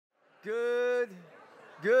Good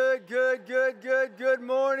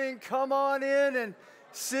morning. Come on in and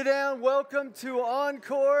sit down. Welcome to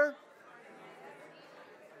Encore.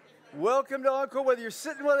 Welcome to Encore. Whether you're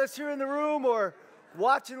sitting with us here in the room or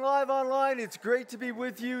watching live online, it's great to be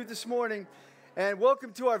with you this morning. And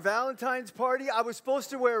welcome to our Valentine's party. I was supposed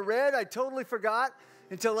to wear red. I totally forgot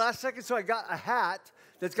until last second, so I got a hat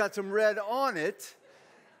that's got some red on it.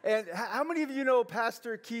 And how many of you know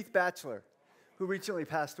Pastor Keith Batchelor, who recently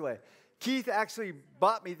passed away? Keith actually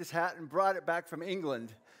bought me this hat and brought it back from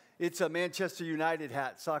England. It's a Manchester United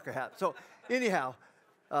hat, soccer hat. So anyhow,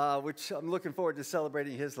 which I'm looking forward to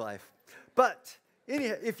celebrating his life. But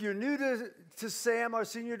anyhow, if you're new to SAM, our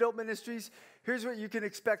Senior Adult Ministries, here's what you can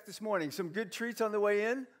expect this morning. Some good treats on the way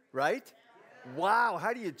in, right? Wow,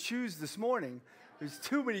 how do you choose this morning? There's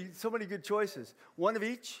so many good choices. One of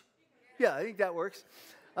each? Yeah, I think that works.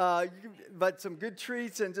 But some good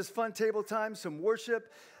treats and just fun table time, some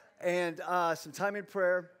worship, and some time in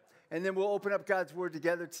prayer. And then we'll open up God's Word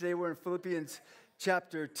together. Today we're in Philippians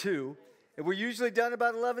chapter 2. And we're usually done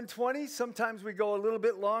about 11:20. Sometimes we go a little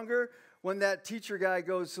bit longer when that teacher guy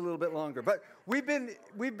goes a little bit longer. But we've been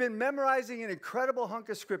memorizing an incredible hunk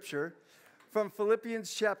of Scripture from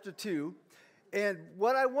Philippians chapter 2. And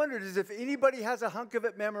what I wondered is if anybody has a hunk of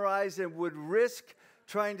it memorized and would risk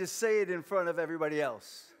trying to say it in front of everybody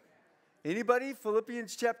else. Anybody?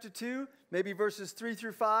 Philippians chapter 2, maybe verses 3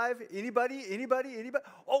 through 5. Anybody?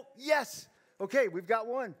 Oh, yes. Okay, we've got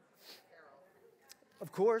one.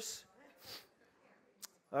 Of course.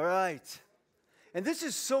 All right. And this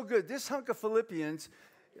is so good. This hunk of Philippians,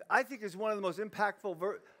 I think, is one of the most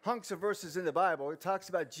impactful hunks of verses in the Bible. It talks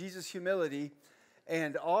about Jesus' humility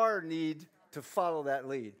and our need to follow that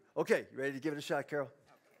lead. Okay, you ready to give it a shot, Carol?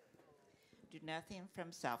 Do nothing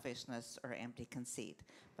from selfishness or empty conceit,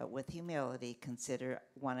 but with humility consider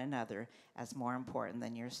one another as more important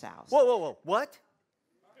than yourselves. Whoa. What?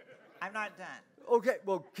 I'm not done. Okay,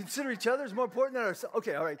 well, consider each other as more important than ourselves.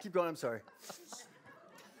 Okay, all right, keep going. I'm sorry.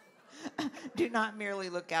 Do not merely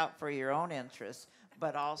look out for your own interests,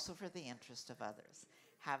 but also for the interest of others.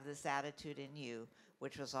 Have this attitude in you,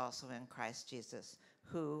 which was also in Christ Jesus,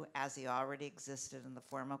 who, as he already existed in the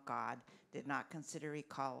form of God, did not consider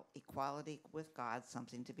equality with God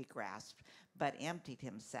something to be grasped, but emptied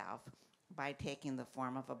himself by taking the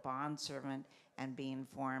form of a bondservant and being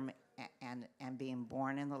born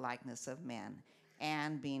in the likeness of men.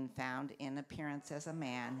 And being found in appearance as a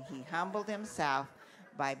man, he humbled himself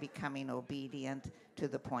by becoming obedient to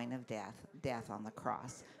the point of death on the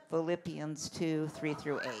cross. Philippians 2, 3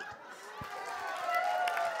 through 8.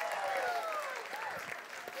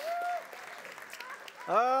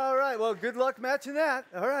 All right, well, good luck matching that.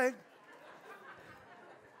 All right.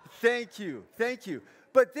 Thank you.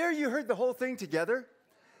 But there you heard the whole thing together,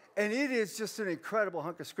 and it is just an incredible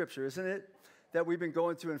hunk of Scripture, isn't it, that we've been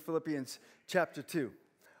going through in Philippians chapter 2.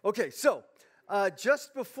 Okay, so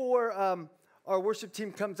just before our worship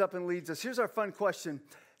team comes up and leads us, here's our fun question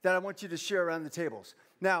that I want you to share around the tables.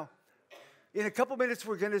 Now, in a couple minutes,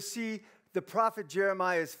 we're going to see the prophet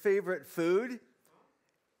Jeremiah's favorite food.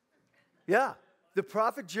 Yeah. The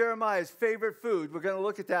prophet Jeremiah's favorite food. We're going to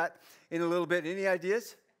look at that in a little bit. Any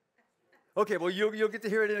ideas? Okay, well, you'll get to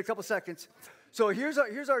hear it in a couple seconds. So here's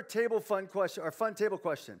our table fun question, our fun table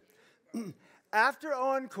question. After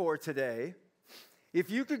Encore today, if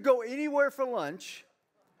you could go anywhere for lunch,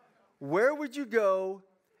 where would you go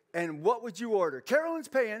and what would you order? Carolyn's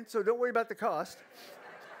paying, so don't worry about the cost.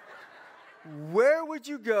 Where would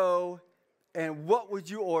you go and what would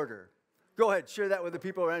you order? Go ahead, share that with the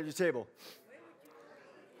people around your table.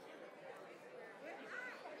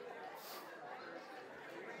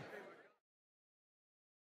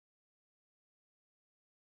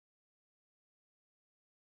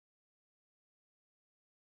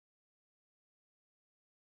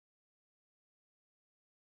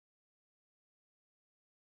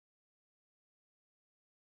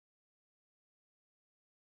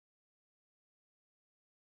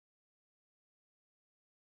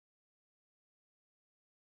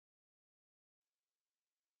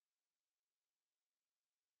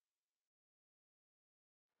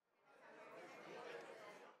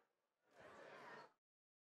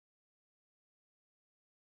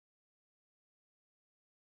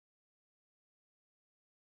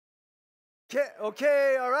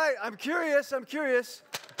 Okay, all right. I'm curious.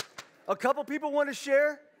 A couple people want to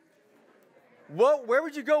share. Where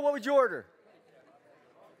would you go? What would you order?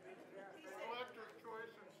 Electric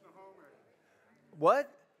choice in Snohomish.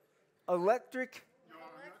 What? Electric? No, I'm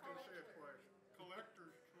not going to say it twice.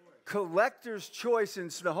 Collector's choice. Collector's Choice in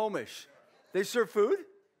Snohomish. They serve food?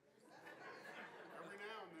 Every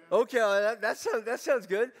now and then. Okay, that sounds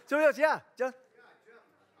good. Somebody else, yeah, John. Yeah, Jeff,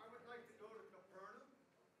 I would like to go to Capernaum.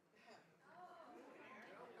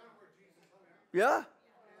 Kind of where Jesus hung out. Yeah.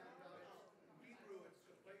 In Hebrew, it's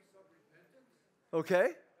the place of repentance.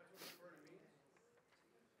 Okay. That's what Capernaum means.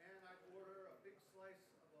 And I'd order a big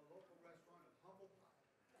slice of a local restaurant of humble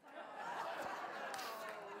pie.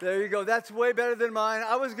 There you go. That's way better than mine.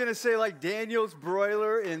 I was gonna say like Daniel's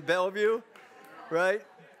Broiler in Bellevue, right?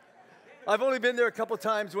 I've only been there a couple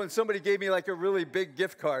times when somebody gave me like a really big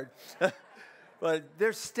gift card. But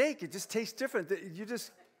their steak, it just tastes different. You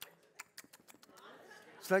just,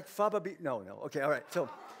 it's like faba beef. No. Okay, all right. So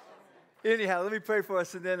anyhow, let me pray for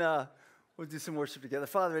us and then we'll do some worship together.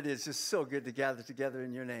 Father, it is just so good to gather together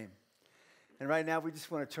in your name. And right now, we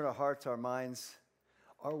just want to turn our hearts, our minds,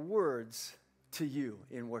 our words to you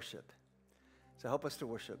in worship. So help us to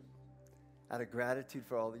worship out of gratitude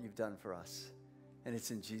for all that you've done for us. And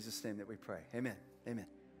it's in Jesus' name that we pray. Amen. Amen.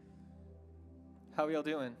 How are y'all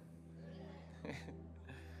doing?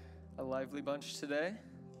 A lively bunch today.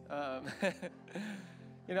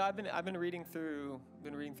 You know, I've been reading through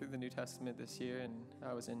the New Testament this year, and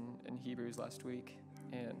I was in Hebrews last week,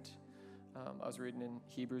 and I was reading in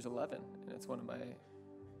Hebrews 11, and it's one of my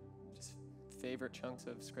just favorite chunks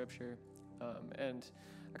of Scripture. And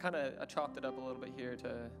I chopped it up a little bit here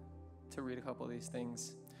to read a couple of these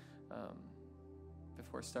things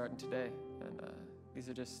before starting today. And these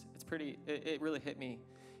are just, it really hit me.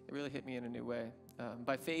 It really hit me in a new way.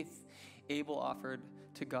 By faith, Abel offered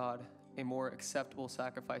to God a more acceptable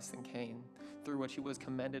sacrifice than Cain, through which he was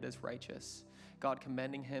commended as righteous, God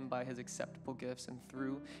commending him by his acceptable gifts, and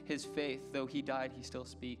through his faith, though he died, he still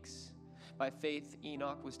speaks. By faith,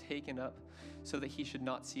 Enoch was taken up so that he should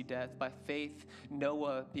not see death. By faith,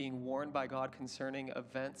 Noah, being warned by God concerning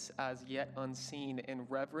events as yet unseen, in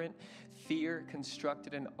reverent fear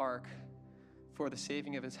constructed an ark for the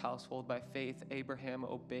saving of his household. By faith, Abraham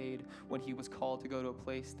obeyed when he was called to go to a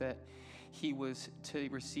place that he was to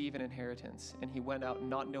receive an inheritance, and he went out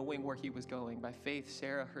not knowing where he was going. By faith,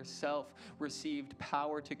 Sarah herself received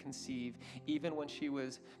power to conceive, even when she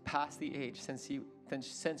was past the age, since she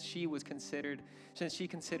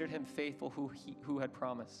considered him faithful who had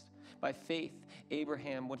promised. By faith,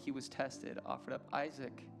 Abraham, when he was tested, offered up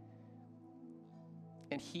Isaac.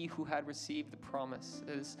 And he who had received the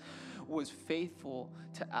promises was faithful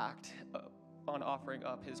to act on offering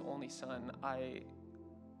up his only son. I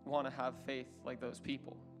want to have faith like those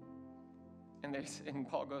people. And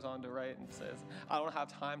Paul goes on to write and says, I don't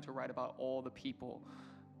have time to write about all the people,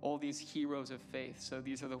 all these heroes of faith. So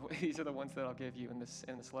these are the ones that I'll give you in this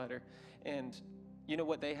letter. And you know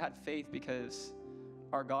what? They had faith because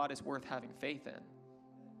our God is worth having faith in.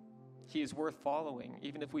 He is worth following.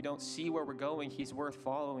 Even if we don't see where we're going, he's worth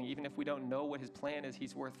following. Even if we don't know what his plan is,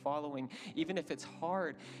 he's worth following. Even if it's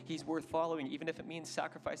hard, he's worth following. Even if it means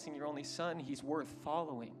sacrificing your only son, he's worth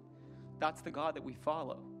following. That's the God that we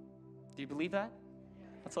follow. Do you believe that?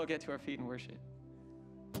 Let's all get to our feet and worship.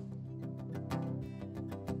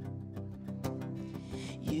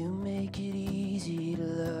 You make it easy to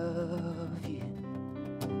love you.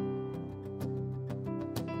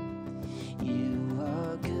 You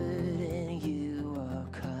are good and you are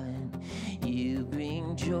kind. You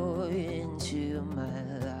bring joy into my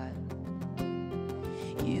life.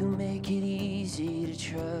 You make it easy to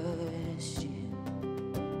trust you.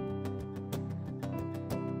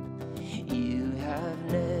 You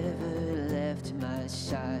have never left my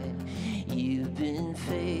side. You've been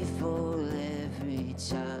faithful every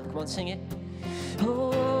time. Come on, sing it.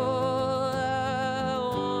 All I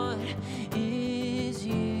want is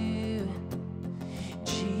you,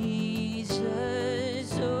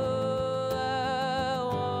 Jesus. All I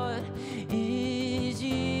want is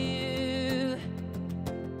you.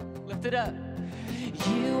 Lift it up.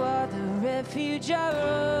 You are the refuge I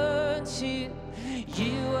run to. You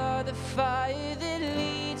are the fire that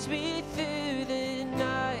leads me through the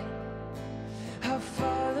night. I'll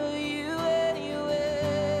follow you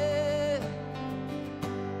anywhere.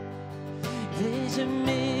 There's a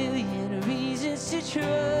million reasons to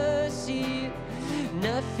trust you.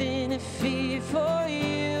 Nothing to fear, for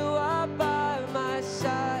you are by my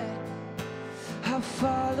side. I'll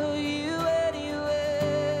follow you anywhere.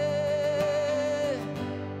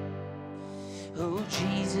 Oh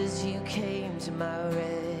Jesus, you came to my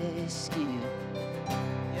rescue.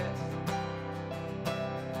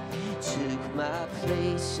 Took my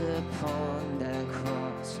place upon that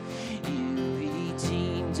cross. You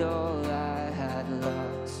redeemed all I had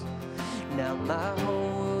lost. Now my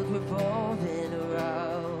whole world revolving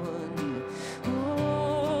around you.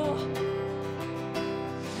 Oh,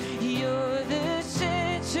 you're the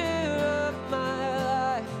center of my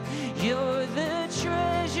life.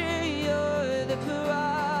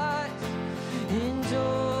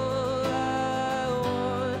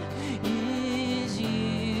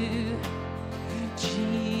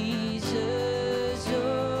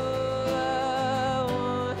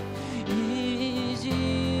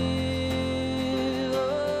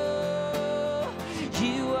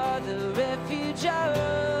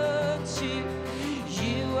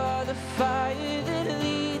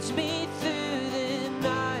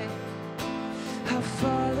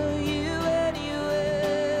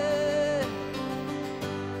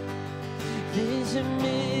 a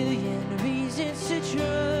million reasons to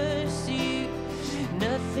trust you,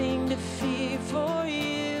 nothing to fear, for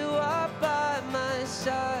you are by my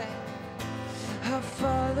side. I'll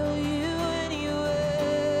follow you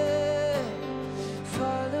anywhere,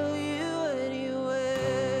 follow you anywhere.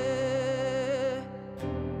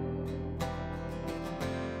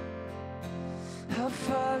 I'll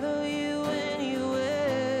follow you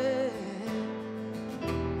anywhere.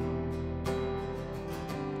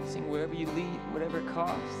 Sing wherever you lead, whatever it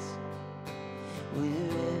costs.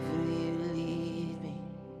 Wherever you lead me,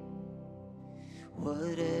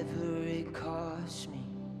 whatever it costs me.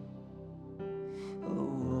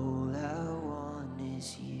 All I want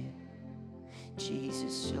is you,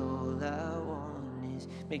 Jesus. All I want is,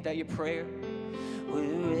 make that your prayer.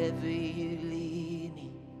 Wherever you lead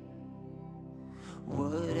me,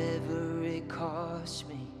 whatever it costs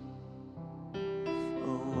me.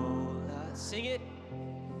 All I sing it,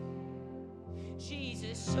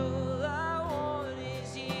 Jesus. All I want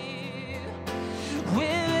is you.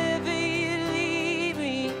 Wherever you lead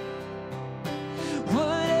me,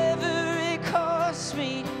 whatever it costs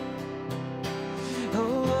me.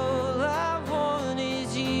 All I want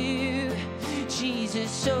is you,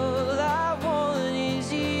 Jesus. All I want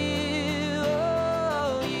is you.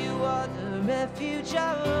 Oh, you are the refuge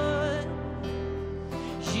I run.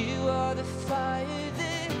 You are the fire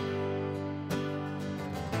that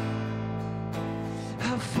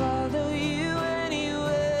I'll follow you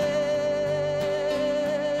anywhere.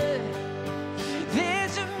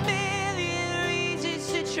 There's a million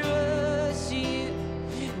reasons to trust you,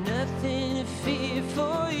 nothing to fear,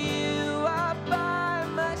 for you are by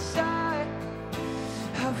my side.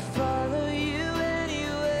 I'll follow you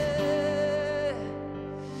anywhere,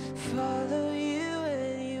 follow you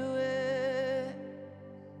anywhere.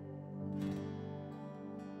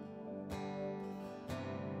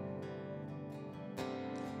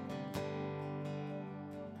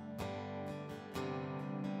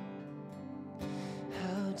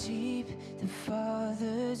 How deep the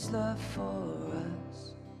Father's love for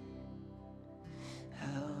us,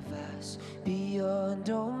 how vast beyond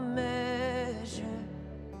all measure,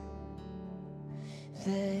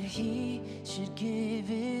 that He should give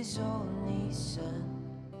His only Son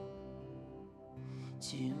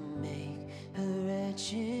to make a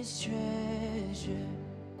wretch's treasure.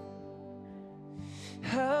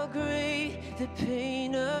 How great the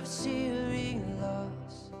pain of searing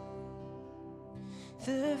loss,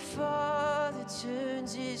 the Father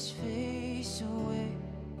turns His face away,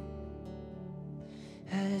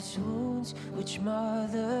 as wounds which mar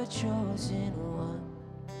the chosen one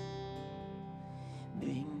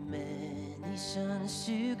bring many sons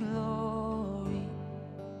to glory.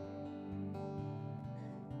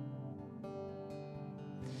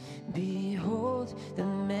 Behold the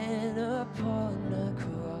man upon the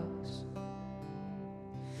cross,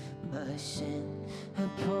 my sin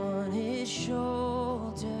upon His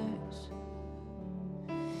shoulders.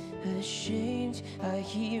 Ashamed, I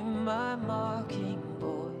hear my mocking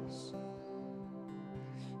voice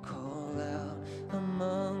call out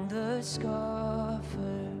among the scoffers.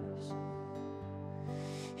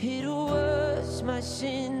 It was my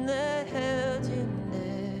sin that held Him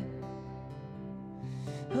there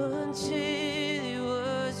until it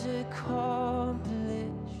was accomplished.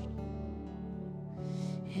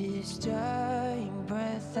 His dying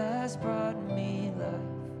breath has brought me life.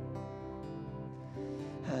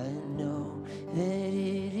 I know that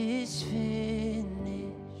it is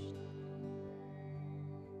finished.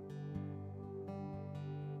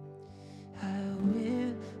 I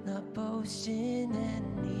will not boast in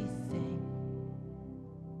anything,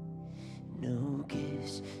 no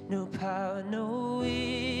gifts, no power, no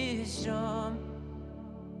wisdom,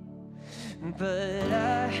 but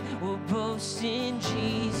I will boast in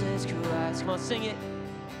Jesus Christ. Come on, sing it.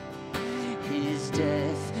 His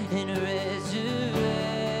death and resurrection.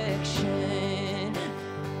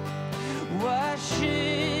 Why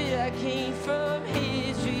should I gain from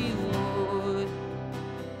His reward?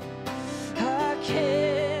 I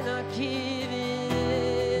cannot give an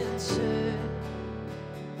answer,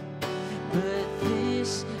 but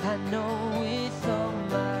this I know with all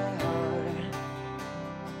my heart.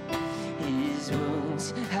 His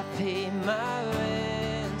wounds have paid my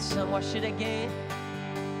ransom. Why should I gain?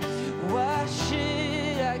 Why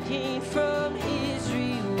should I gain from His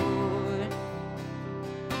reward?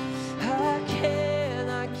 I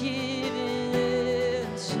cannot give an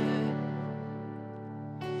answer,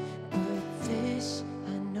 but this I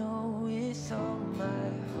know with all my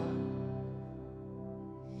heart.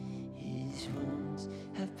 His wounds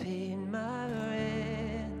have paid my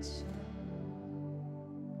ransom.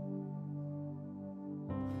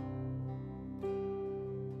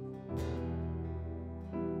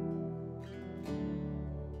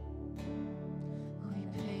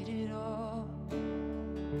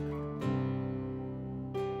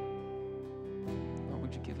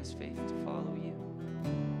 faith to follow you.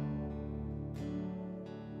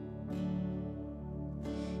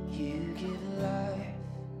 You give life,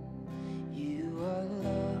 you are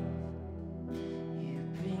love, you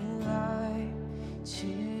bring light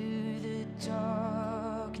to the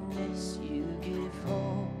darkness, you give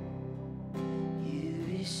hope, you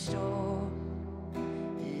restore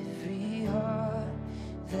every heart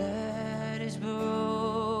that is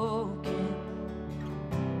broken.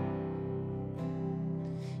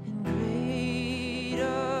 And great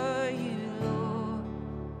are you, Lord.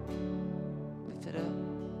 Lift it up.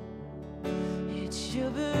 It's your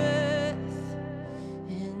breath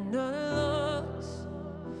in our lungs,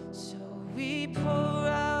 so we pour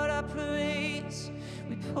out our praise.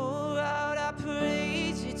 We pour out our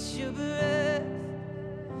praise. It's your breath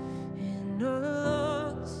in our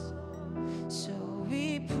lungs, so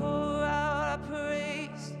we pour out our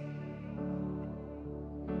praise.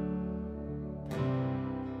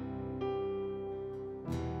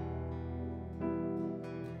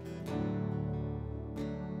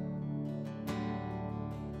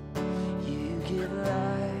 You give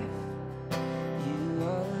life, you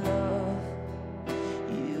are love,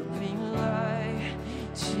 you bring light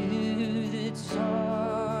to the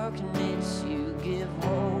darkness, you give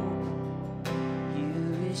hope, you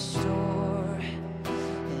restore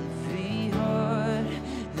every heart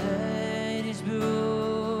that is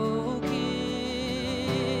broken.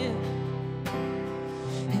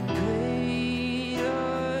 And great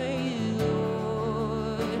are you,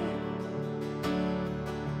 Lord.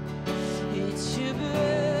 It's your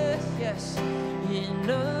breath, yes, in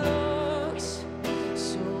our lungs,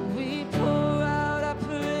 so we pour out our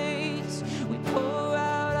praise. We pour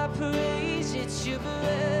out our praise. It's your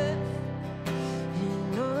breath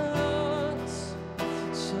in our lungs,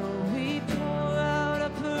 so we pour out our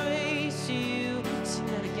praise to you. Sing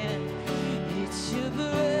that again. It's your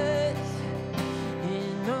breath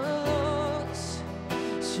in our lungs,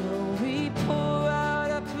 so we pour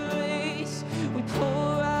out our praise. We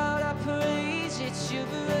pour out our praise. It's your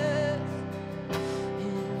breath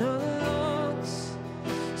in our lungs,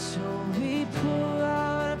 so we pour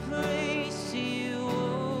out our praise to you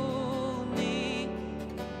only.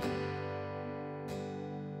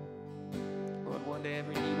 Lord, one day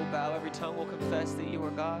every knee will bow, every tongue will confess that you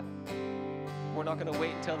are God. We're not going to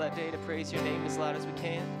wait until that day to praise your name as loud as we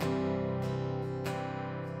can.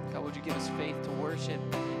 God, would you give us faith to worship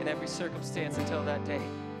in every circumstance until that day?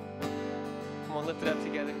 Come on, lift it up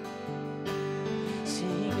together.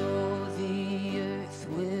 Sing, oh, the earth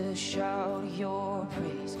will shout your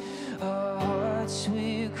praise. Our hearts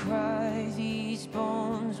will cry, these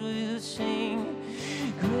bones will sing.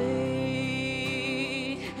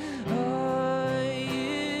 Great are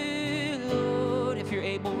you, Lord. If you're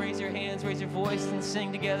able, raise your hands, raise your voice, and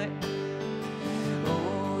sing together.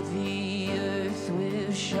 Oh, the earth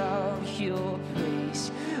will shout your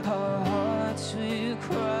praise. Our hearts will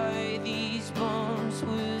cry, these bones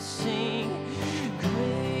will sing.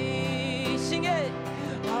 Great, sing it.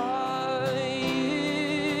 Are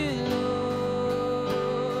you,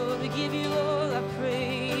 Lord? We give you all our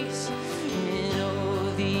praise. And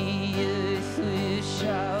oh, the earth will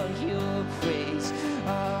shout your praise.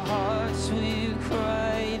 Our hearts will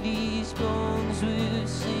cry, these bones will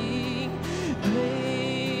sing.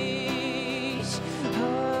 Praise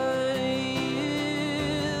are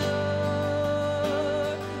you,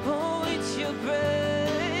 Lord. Oh, it's your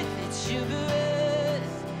breath, it's your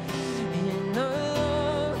breath in our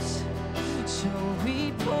lungs. So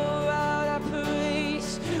we pour out our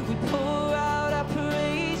praise, we pour out our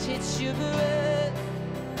praise. It's your breath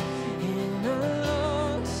in our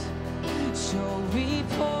lungs. So we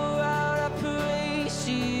pour out our praise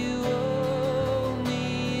to you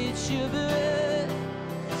only. It's your breath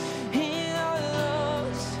in our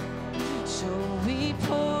lungs. So we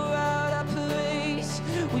pour out our praise.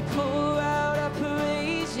 We pour out our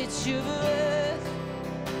praise. It's your breath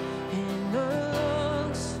in our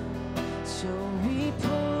lungs. So we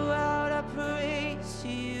pour out our praise to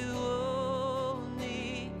you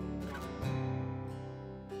only.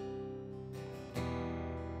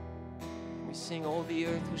 We sing, all the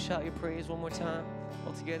earth will shout your praise one more time.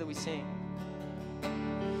 All together we sing.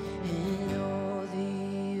 And all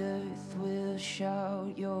the earth will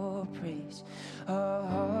shout your praise. Our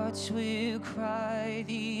hearts will cry,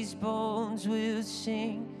 these bones will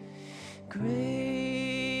sing.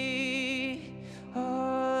 Great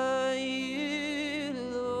are you,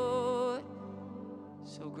 Lord.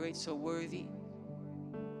 So great, so worthy.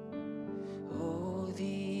 Oh,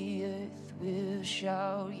 the earth will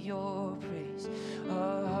shout your praise.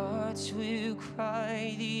 Our hearts will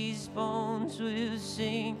cry, these bones will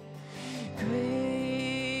sing.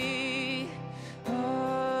 Great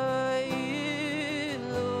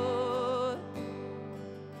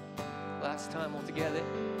together.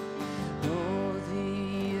 All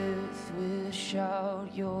the earth will shout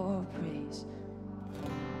your praise.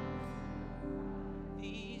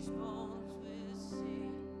 These bones will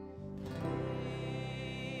sing.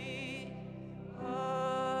 Great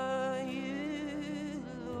are you,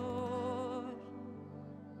 Lord.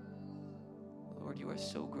 Lord, you are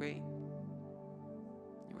so great.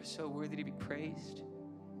 You are so worthy to be praised.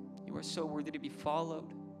 You are so worthy to be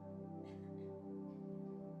followed.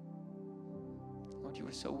 Lord, you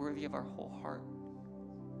are so worthy of our whole heart,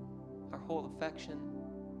 our whole affection,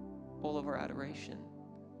 all of our adoration.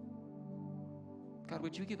 God,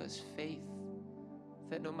 would you give us faith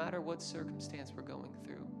that no matter what circumstance we're going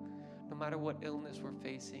through, no matter what illness we're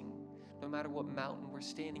facing, no matter what mountain we're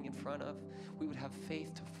standing in front of, we would have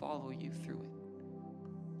faith to follow you through it.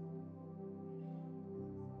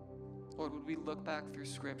 Lord, would we look back through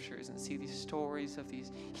scriptures and see these stories of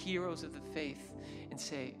these heroes of the faith and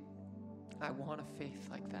say, I want a faith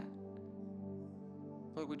like that.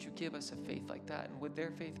 Lord, would you give us a faith like that? And would their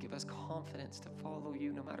faith give us confidence to follow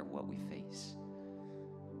you no matter what we face?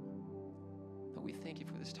 But we thank you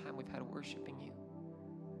for this time we've had worshiping you.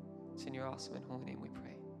 It's in your awesome and holy name we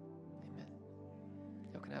pray. Amen.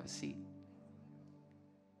 You can have a seat.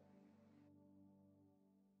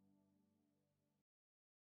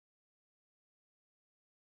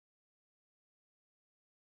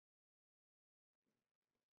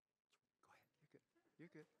 You're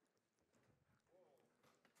good.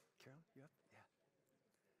 Carol, you up? Yeah.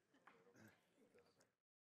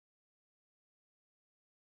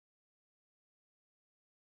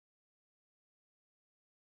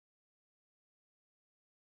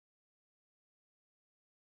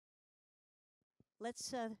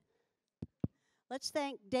 Let's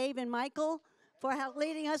thank Dave and Michael for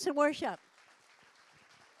leading us in worship.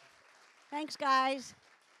 Thanks, guys.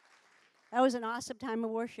 That was an awesome time of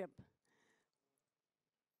worship.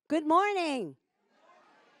 Good morning.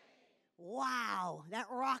 Wow, that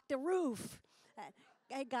rocked the roof.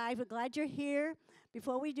 Hey, guys, we're glad you're here.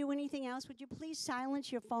 Before we do anything else, would you please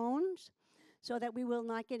silence your phones so that we will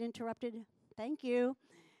not get interrupted? Thank you.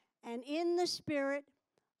 And in the spirit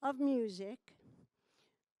of music,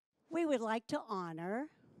 we would like to honor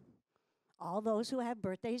all those who have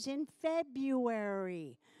birthdays in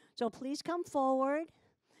February. So please come forward,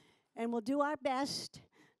 and we'll do our best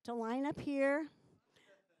to line up here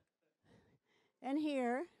and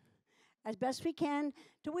here as best we can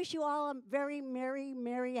to wish you all a very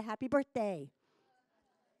merry, happy birthday.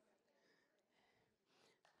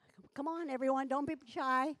 Come on, everyone, don't be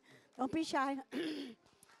shy. Don't be shy.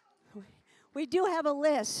 We do have a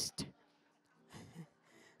list.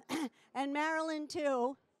 And Marilyn,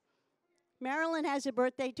 too. Marilyn has a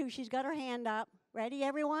birthday, too. She's got her hand up. Ready,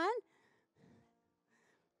 everyone?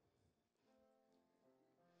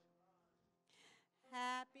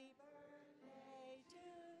 Happy birthday to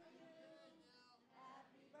you.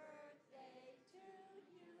 Happy birthday to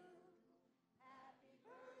you. Happy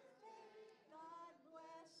birthday, God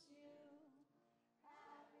bless you.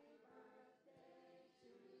 Happy birthday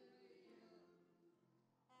to you.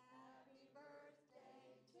 Happy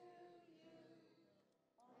birthday to you.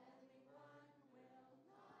 Only one will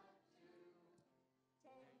not do.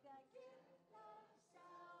 Take the gift of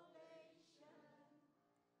salvation,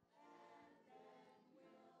 and then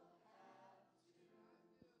we'll have two.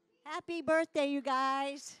 Happy birthday, you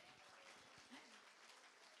guys.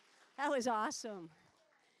 That was awesome.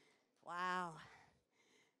 Wow.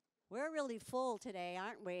 We're really full today,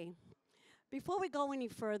 aren't we? Before we go any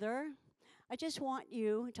further, I just want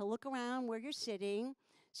you to look around where you're sitting,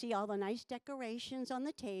 see all the nice decorations on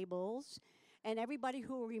the tables, and everybody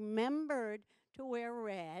who remembered to wear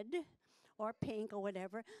red or pink or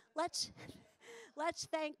whatever. Let's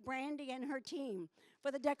thank Brandy and her team for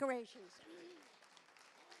the decorations.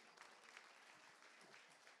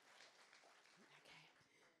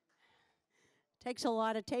 Takes a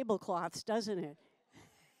lot of tablecloths, doesn't it?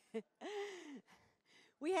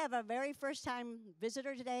 We have a very first time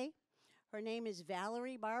visitor today. Her name is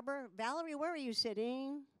Valerie Barber. Valerie, where are you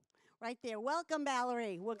sitting? Right there. Welcome,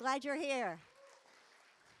 Valerie. We're glad you're here.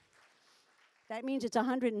 That means it's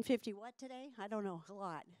 150 what today? I don't know, a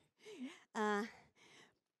lot. I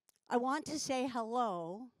want to say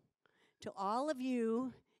hello to all of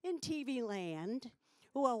you in TV land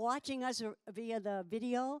who are watching us via the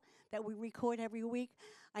video that we record every week.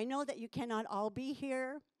 I know that you cannot all be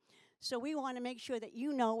here, so we want to make sure that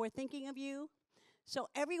you know we're thinking of you. So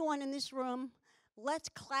everyone in this room, let's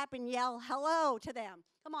clap and yell hello to them.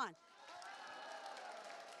 Come on.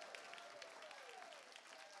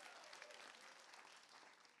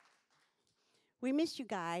 We miss you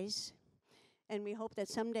guys, and we hope that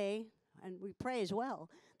someday, and we pray as well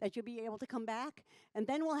that you'll be able to come back. And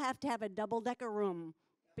then we'll have to have a double-decker room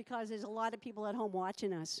because there's a lot of people at home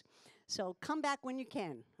watching us. So come back when you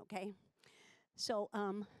can, okay? So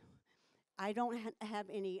I don't have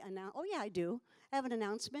any oh yeah, I do. I have an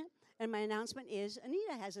announcement, and my announcement is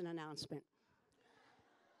Anita has an announcement.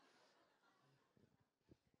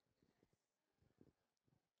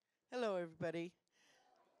 Hello, everybody.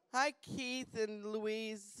 Hi, Keith and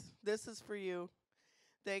Louise. This is for you.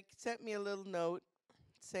 They sent me a little note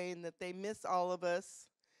saying that they miss all of us,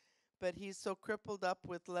 but he's so crippled up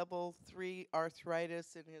with level 3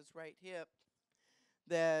 arthritis in his right hip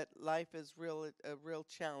that life is a real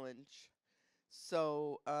challenge.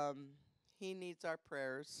 So he needs our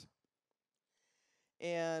prayers.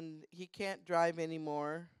 And he can't drive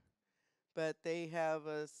anymore, but they have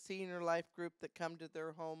a senior life group that come to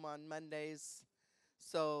their home on Mondays,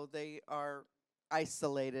 so they are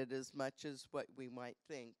isolated as much as what we might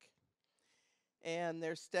think. And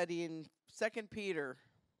they're studying 2 Peter,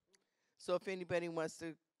 so if anybody wants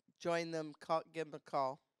to join them, give them a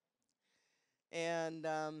call. And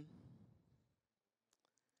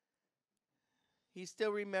he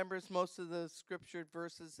still remembers most of the scripture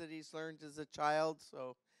verses that he's learned as a child,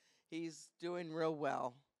 so he's doing real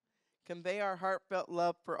well. Convey our heartfelt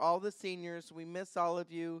love for all the seniors. We miss all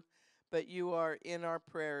of you, but you are in our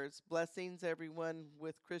prayers. Blessings, everyone,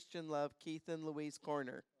 with Christian love, Keith and Louise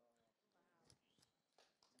Corner.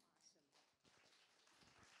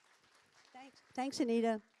 Thanks,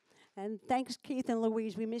 Anita. And thanks, Keith and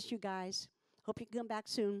Louise. We miss you guys. Hope you can come back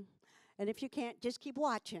soon. And if you can't, just keep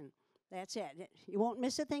watching. That's it. You won't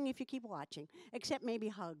miss a thing if you keep watching, except maybe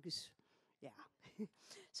hugs. Yeah.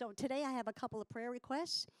 So today I have a couple of prayer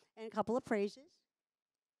requests and a couple of praises.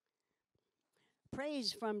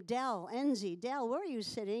 Praise from Dell Enzi. Dell, where are you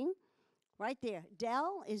sitting? Right there.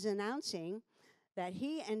 Dell is announcing that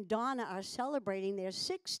he and Donna are celebrating their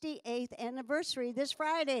 68th anniversary this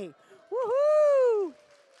Friday. Woohoo!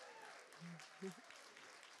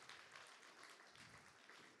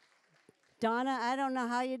 Donna, I don't know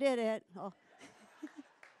how you did it. Oh.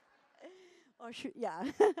 Yeah.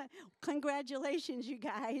 Congratulations, you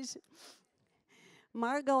guys.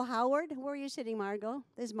 Margot Howard, where are you sitting, Margot?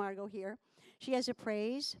 There's Margot here. She has a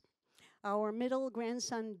praise. Our middle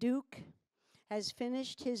grandson, Duke, has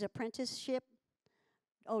finished his apprenticeship.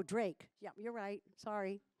 Oh, Drake. Yeah, you're right.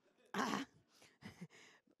 Sorry.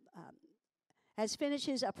 Has finished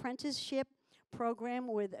his apprenticeship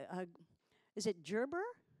program with, is it Gerber?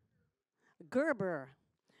 Gerber.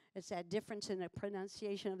 It's that difference in the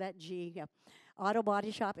pronunciation of that G. Yeah. Auto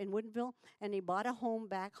body shop in Woodinville, and he bought a home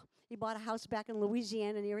back. He bought a house back in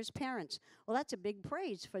Louisiana near his parents. Well, that's a big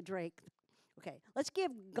praise for Drake. Okay, let's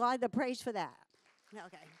give God the praise for that.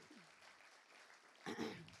 Okay.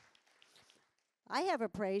 I have a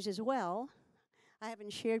praise as well. I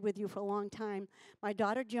haven't shared with you for a long time. My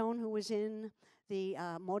daughter Joan, who was in the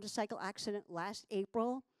motorcycle accident last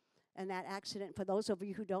April, and that accident, for those of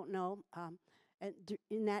you who don't know,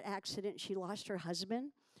 in that accident, she lost her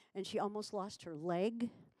husband, and she almost lost her leg.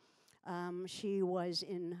 She was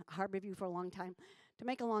in Harborview for a long time. To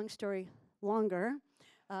make a long story longer,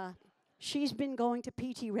 she's been going to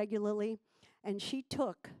PT regularly, and she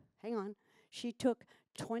took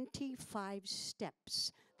 25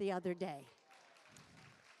 steps the other day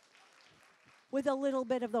with a little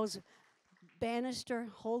bit of those banister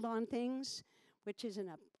hold-on things, which isn't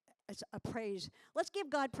it's a praise. Let's give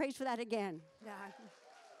God praise for that again. Yeah.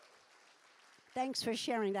 Thanks for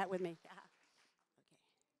sharing that with me. Yeah.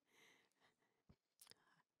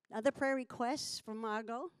 Okay. Other prayer requests from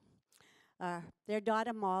Margot. Their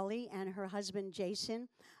daughter Molly and her husband Jason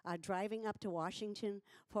are driving up to Washington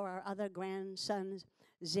for our other grandson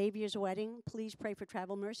Xavier's wedding. Please pray for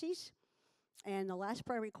travel mercies. And the last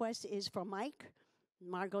prayer request is for Mike,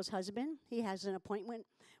 Margot's husband. He has an appointment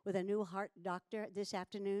with a new heart doctor this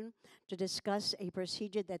afternoon to discuss a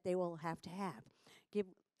procedure that they will have to have.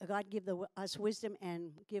 God give us wisdom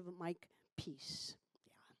and give Mike peace.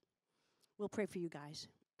 Yeah. We'll pray for you guys.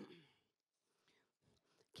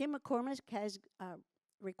 Kim McCormick has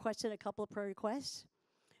requested a couple of prayer requests.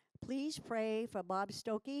 Please pray for Bob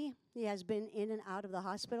Stokey. He has been in and out of the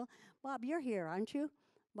hospital. Bob, you're here, aren't you?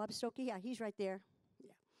 Bob Stokey, yeah, he's right there.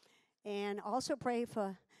 Yeah. And also pray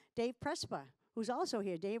for Dave Prespa, who's also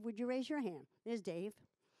here. Dave, would you raise your hand? There's Dave,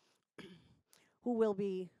 who will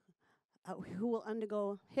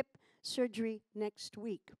undergo hip surgery next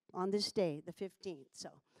week on this day, the 15th. So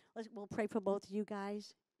we'll pray for both of you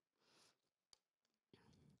guys.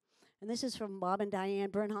 And this is from Bob and Diane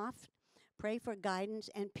Bernhoff. Pray for guidance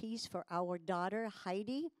and peace for our daughter,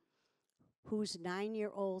 Heidi, whose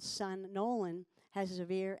 9-year-old son, Nolan, has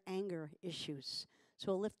severe anger issues.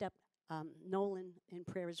 So we'll lift up Nolan in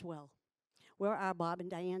prayer as well. Where are Bob and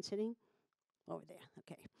Diane sitting? Over there,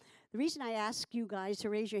 okay. The reason I ask you guys to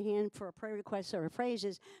raise your hand for a prayer request or a phrase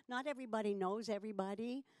is not everybody knows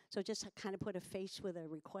everybody, so just kind of put a face with a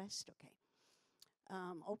request, okay.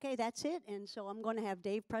 Okay, that's it, and so I'm going to have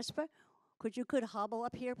Dave Presper. Could hobble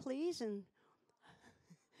up here, please, and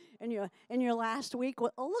in your last week.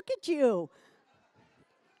 Oh, look at you.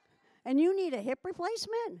 And you need a hip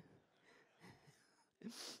replacement?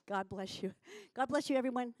 God bless you. God bless you,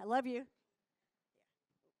 everyone. I love you.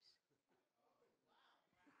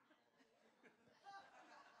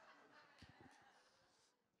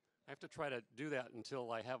 I have to try to do that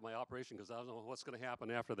until I have my operation because I don't know what's going to happen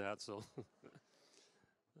after that. So,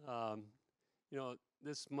 you know,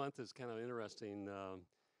 this month is kind of interesting.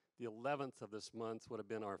 The 11th of this month would have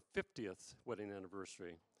been our 50th wedding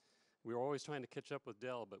anniversary. We were always trying to catch up with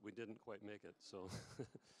Dell, but we didn't quite make it. So,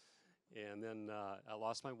 and then I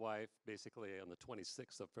lost my wife basically on the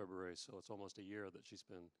 26th of February. So it's almost a year that she's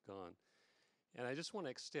been gone. And I just want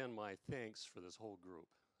to extend my thanks for this whole group.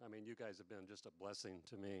 I mean, you guys have been just a blessing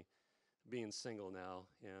to me, being single now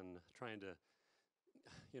and trying to,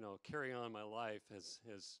 you know, carry on my life it's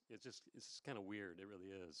kind of weird. It really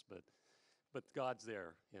is, but God's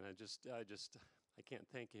there, and I can't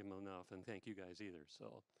thank Him enough, and thank you guys either.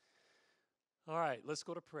 So, all right, let's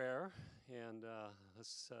go to prayer, and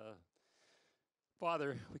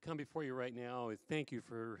Father, we come before you right now. We thank you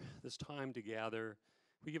for this time to gather.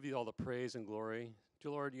 We give you all the praise and glory.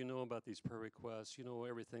 Dear Lord, you know about these prayer requests. You know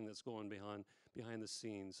everything that's going behind the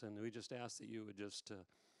scenes. And we just ask that you would just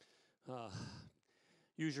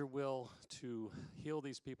use your will to heal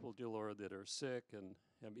these people, dear Lord, that are sick and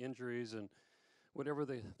have injuries and whatever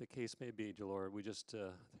the case may be, dear Lord. We just,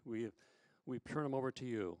 we turn them over to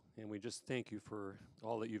you. And we just thank you for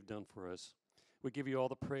all that you've done for us. We give you all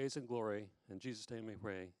the praise and glory. In Jesus' name we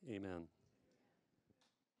pray. Amen.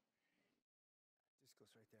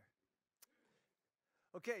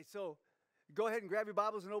 Okay, so go ahead and grab your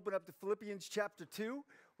Bibles and open up to Philippians chapter 2.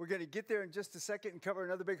 We're going to get there in just a second and cover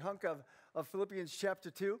another big hunk of Philippians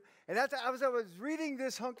chapter 2. And as I was reading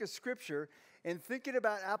this hunk of Scripture and thinking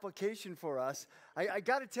about application for us, I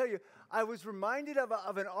got to tell you, I was reminded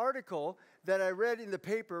of an article that I read in the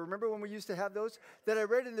paper. Remember when we used to have those? That I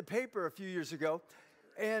read in the paper a few years ago.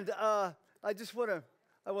 And I want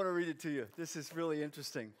to read it to you. This is really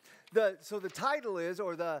interesting. So the title is,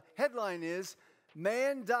 or the headline is,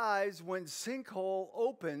 Man Dies When Sinkhole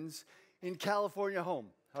Opens in California Home.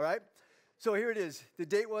 All right? So here it is. The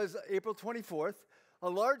date was April 24th. A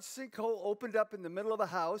large sinkhole opened up in the middle of a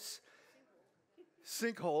house.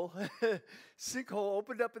 Sinkhole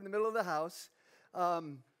opened up in the middle of the house,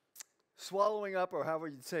 swallowing up, or however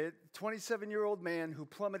you'd say it, 27-year-old man who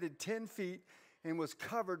plummeted 10 feet and was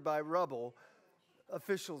covered by rubble,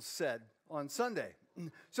 officials said on Sunday.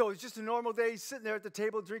 So it's just a normal day. He's sitting there at the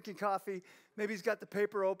table drinking coffee. Maybe he's got the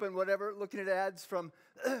paper open, whatever, looking at ads from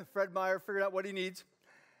Fred Meyer, figuring out what he needs.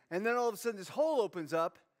 And then all of a sudden this hole opens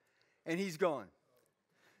up and he's gone.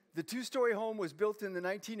 The two-story home was built in the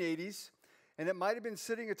 1980s, and it might have been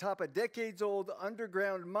sitting atop a decades-old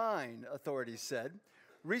underground mine, authorities said.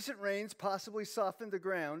 Recent rains possibly softened the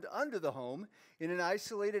ground under the home in an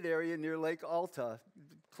isolated area near Lake Alta,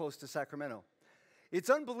 close to Sacramento. It's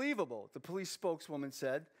unbelievable, the police spokeswoman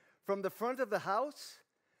said. From the front of the house,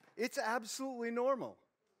 it's absolutely normal.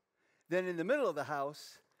 Then in the middle of the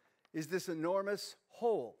house is this enormous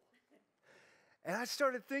hole. And I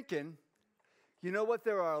started thinking, you know what?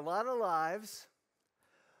 There are a lot of lives,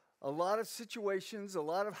 a lot of situations, a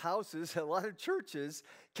lot of houses, a lot of churches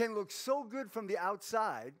can look so good from the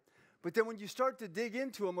outside, but then when you start to dig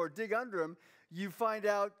into them or dig under them, you find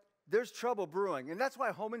out there's trouble brewing. And that's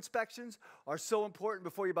why home inspections are so important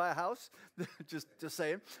before you buy a house. just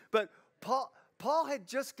saying. But Paul had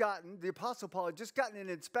just gotten, the Apostle Paul had just gotten an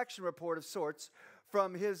inspection report of sorts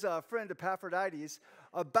from his friend Epaphroditus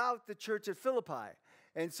about the church at Philippi.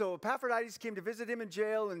 And so Epaphroditus came to visit him in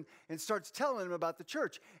jail and starts telling him about the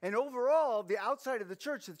church. And overall, the outside of the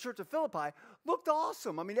church of Philippi, looked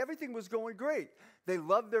awesome. I mean, everything was going great. They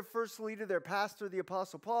loved their first leader, their pastor, the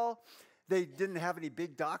Apostle Paul. They didn't have any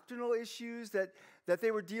big doctrinal issues that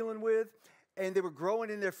they were dealing with, and they were growing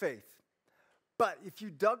in their faith. But if you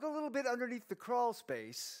dug a little bit underneath the crawl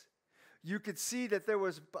space, you could see that there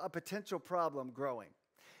was a potential problem growing.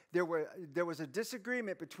 There was a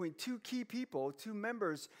disagreement between two key people, two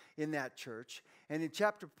members in that church. And in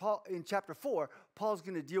chapter 4, Paul's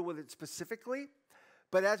going to deal with it specifically.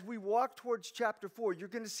 But as we walk towards chapter 4, you're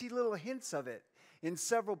going to see little hints of it in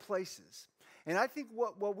several places. And I think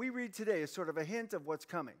what we read today is sort of a hint of what's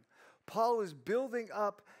coming. Paul is building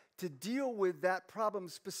up to deal with that problem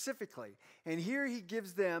specifically. And here he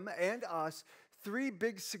gives them and us 3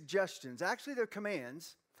 big suggestions. Actually, they're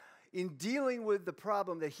commands in dealing with the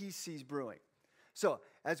problem that he sees brewing. So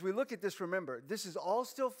as we look at this, remember, this is all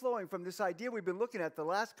still flowing from this idea we've been looking at the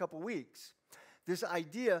last couple weeks, this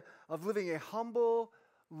idea of living a humble,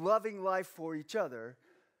 loving life for each other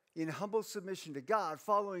in humble submission to God,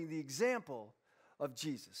 following the example of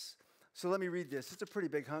Jesus. So let me read this. It's a pretty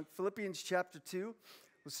big hunk. Philippians chapter 2.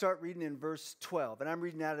 We'll start reading in verse 12. And I'm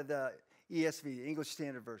reading out of the ESV, the English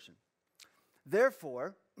Standard Version.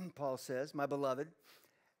 Therefore, Paul says, my beloved,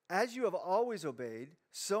 as you have always obeyed,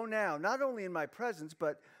 so now, not only in my presence,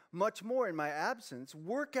 but much more in my absence,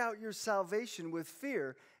 work out your salvation with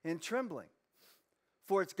fear and trembling.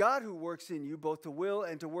 For it's God who works in you both to will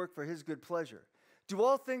and to work for his good pleasure. Do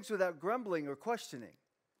all things without grumbling or questioning,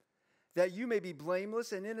 that you may be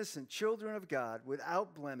blameless and innocent children of God,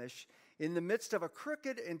 without blemish, in the midst of a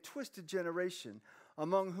crooked and twisted generation,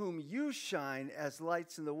 among whom you shine as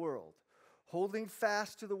lights in the world, holding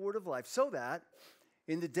fast to the word of life, so that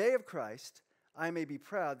in the day of Christ I may be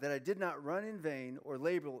proud that I did not run in vain or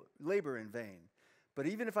labor in vain. But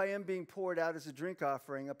even if I am being poured out as a drink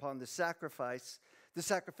offering upon the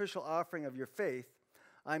sacrificial offering of your faith,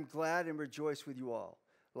 I'm glad and rejoice with you all.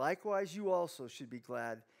 Likewise, you also should be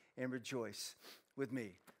glad and rejoice with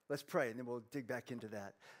me. Let's pray, and then we'll dig back into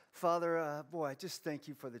that. Father, I just thank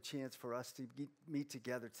you for the chance for us to meet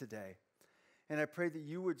together today. And I pray that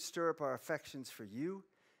you would stir up our affections for you,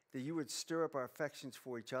 that you would stir up our affections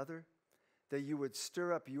for each other, that you would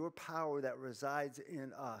stir up your power that resides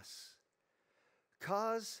in us.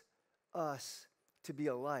 Cause us to be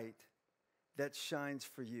a light that shines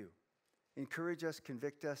for you. Encourage us,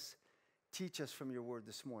 convict us, teach us from your word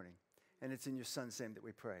this morning. And it's in your son's name that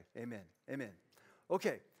we pray. Amen. Amen.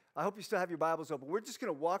 Okay, I hope you still have your Bibles open. We're just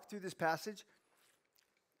going to walk through this passage.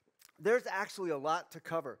 There's actually a lot to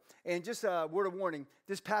cover. And just a word of warning,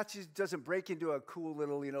 this passage doesn't break into a cool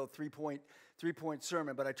little, three-point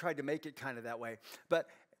sermon, but I tried to make it kind of that way. But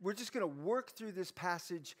we're just going to work through this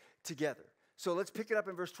passage together. So let's pick it up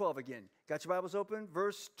in verse 12 again. Got your Bibles open?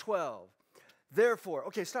 Verse 12. Therefore,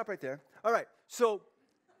 okay, stop right there. All right, so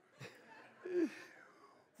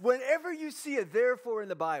whenever you see a therefore in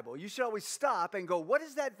the Bible, you should always stop and go, what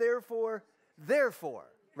is that therefore,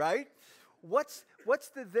 right? What's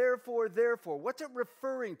the therefore? What's it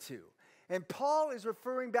referring to? And Paul is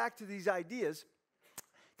referring back to these ideas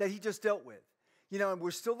that he just dealt with. And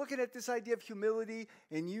we're still looking at this idea of humility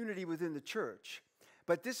and unity within the church.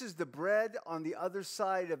 But this is the bread on the other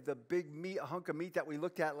side of the big meat, hunk of meat that we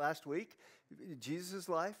looked at last week, Jesus'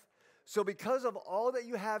 life. So because of all that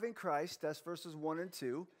you have in Christ, that's verses 1 and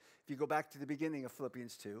 2, if you go back to the beginning of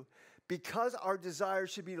Philippians 2, because our desire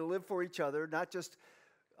should be to live for each other, not just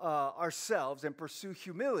ourselves, and pursue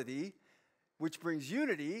humility, which brings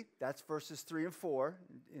unity, that's verses 3 and 4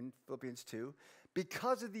 in Philippians 2,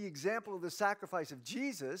 because of the example of the sacrifice of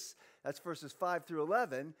Jesus, that's verses 5 through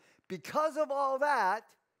 11, because of all that,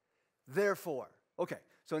 therefore. Okay,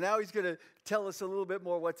 so now he's going to tell us a little bit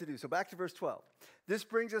more what to do. So back to verse 12. This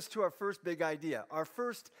brings us to our first big idea, our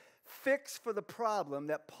first fix for the problem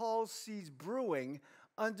that Paul sees brewing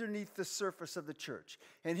underneath the surface of the church.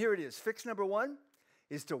 And here it is. Fix number 1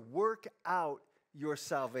 is to work out your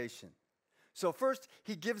salvation. So first,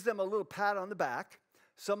 he gives them a little pat on the back.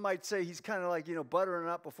 Some might say he's kind of like, buttering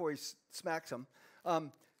up before he smacks them.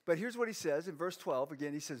 But here's what he says in verse 12.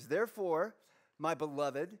 Again, he says, therefore, my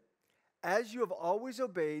beloved, as you have always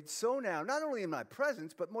obeyed, so now, not only in my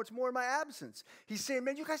presence, but much more in my absence. He's saying,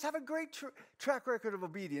 man, you guys have a great track record of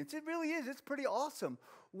obedience. It really is. It's pretty awesome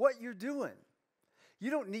what you're doing.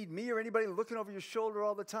 You don't need me or anybody looking over your shoulder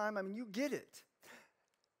all the time. I mean, you get it.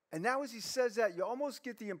 And now as he says that, you almost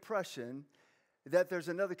get the impression that there's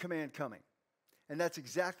another command coming. And that's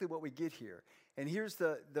exactly what we get here. And here's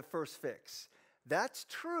the first fix. That's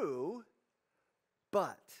true,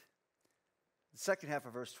 but the second half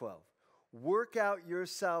of verse 12. Work out your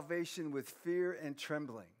salvation with fear and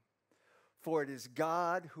trembling, for it is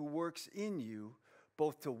God who works in you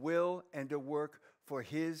both to will and to work for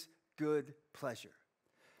his good pleasure.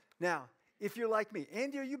 Now, if you're like me,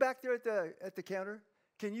 Andy, are you back there at the counter?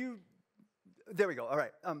 Can you? There we go. All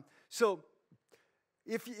right. So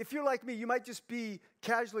if you're like me, you might just be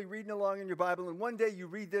casually reading along in your Bible, and one day you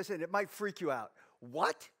read this, and it might freak you out.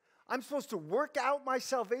 What? I'm supposed to work out my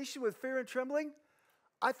salvation with fear and trembling?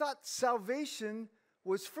 I thought salvation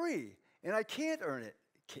was free, and I can't earn it.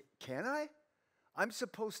 Can I? I'm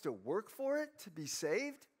supposed to work for it to be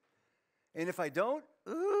saved? And if I don't,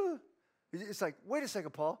 it's like, wait a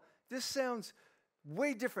second, Paul. This sounds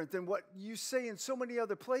way different than what you say in so many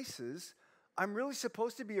other places. I'm really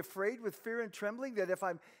supposed to be afraid with fear and trembling that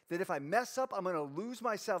if I mess up, I'm going to lose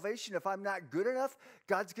my salvation. If I'm not good enough,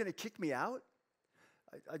 God's going to kick me out.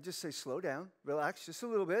 I just say, slow down, relax just a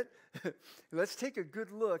little bit. Let's take a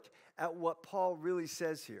good look at what Paul really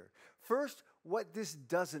says here. First, what this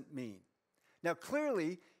doesn't mean. Now,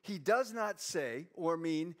 clearly, he does not say or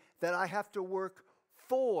mean that I have to work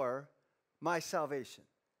for my salvation.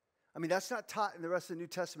 I mean, that's not taught in the rest of the New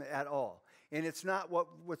Testament at all. And it's not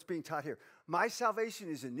what's being taught here. My salvation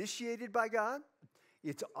is initiated by God.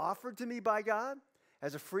 It's offered to me by God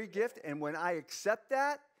as a free gift. And when I accept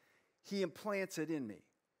that, he implants it in me.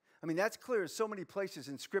 I mean, that's clear in so many places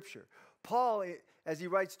in Scripture. Paul, as he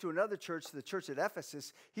writes to another church, the church at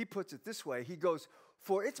Ephesus, he puts it this way. He goes,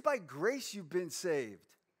 for it's by grace you've been saved.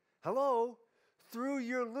 Hello? Through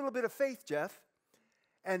your little bit of faith, Jeff.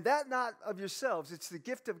 And that not of yourselves, it's the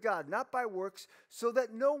gift of God, not by works, so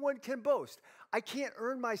that no one can boast. I can't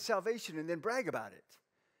earn my salvation and then brag about it.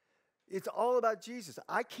 It's all about Jesus.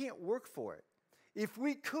 I can't work for it. If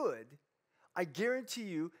we could, I guarantee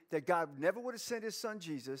you that God never would have sent his son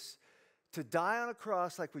Jesus to die on a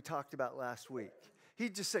cross like we talked about last week.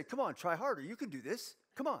 He'd just say, come on, try harder. You can do this.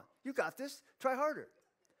 Come on, you got this. Try harder.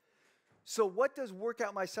 So what does work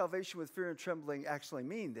out my salvation with fear and trembling actually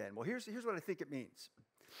mean then? Well, here's what I think it means.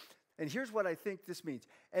 And here's what I think this means.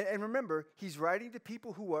 And remember, he's writing to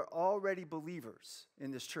people who are already believers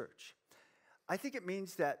in this church. I think it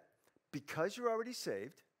means that because you're already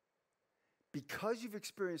saved, because you've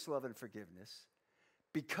experienced love and forgiveness,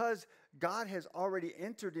 because God has already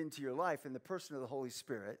entered into your life in the person of the Holy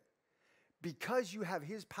Spirit, because you have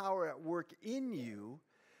his power at work in you,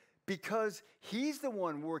 because he's the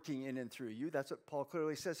one working in and through you, that's what Paul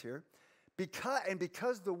clearly says here,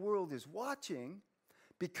 because the world is watching,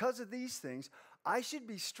 because of these things, I should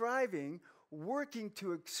be striving, working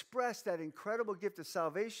to express that incredible gift of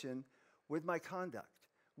salvation with my conduct,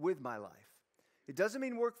 with my life. It doesn't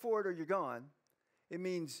mean work for it or you're gone. It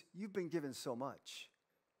means you've been given so much.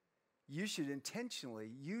 You should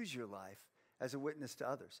intentionally use your life as a witness to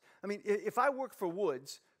others. I mean, if I work for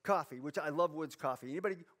Woods Coffee, which I love Woods Coffee.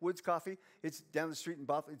 Anybody Woods Coffee? It's down the street in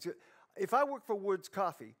Bothell. If I work for Woods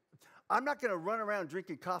Coffee, I'm not going to run around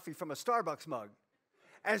drinking coffee from a Starbucks mug.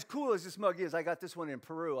 As cool as this mug is, I got this one in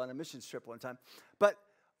Peru on a mission trip one time. But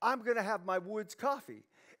I'm going to have my Woods coffee.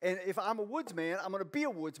 And if I'm a Woods man, I'm going to be a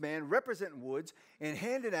Woods man representing Woods and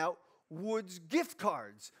handing out Woods gift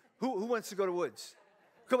cards. Who wants to go to Woods?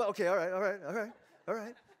 Come on. Okay, all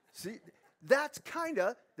right. See, that's kind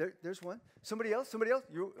of, there's one. Somebody else?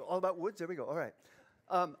 You're all about Woods? There we go. All right.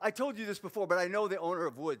 I told you this before, but I know the owner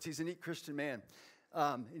of Woods. He's a neat Christian man.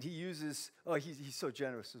 And he uses, he's so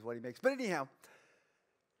generous is what he makes. But anyhow,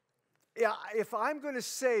 yeah, if I'm going to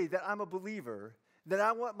say that I'm a believer, then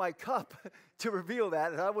I want my cup to reveal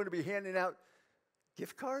that, and I want to be handing out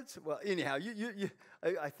gift cards. Well, anyhow,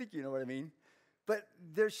 I think you know what I mean. But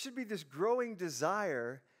there should be this growing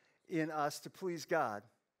desire in us to please God.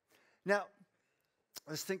 Now,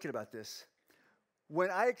 I was thinking about this. When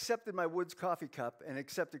I accepted my Woods coffee cup and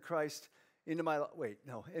accepted Christ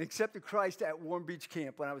accepted Christ at Warm Beach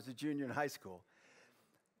Camp when I was a junior in high school,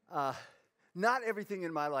 not everything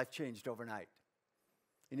in my life changed overnight.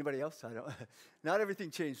 Anybody else? Not everything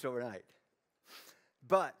changed overnight.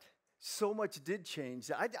 But so much did change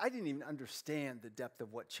that I didn't even understand the depth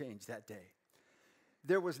of what changed that day.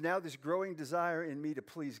 There was now this growing desire in me to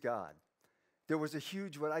please God. There was a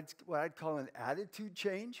huge, what I'd call an attitude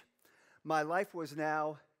change. My life was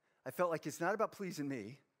now, I felt like it's not about pleasing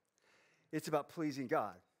me. It's about pleasing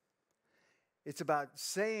God. It's about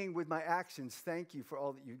saying with my actions, thank you for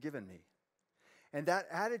all that you've given me. And that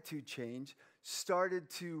attitude change started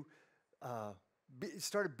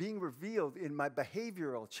being revealed in my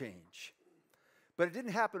behavioral change. But it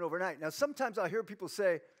didn't happen overnight. Now, sometimes I'll hear people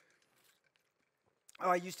say,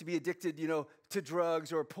 I used to be addicted, to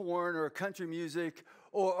drugs or porn or country music,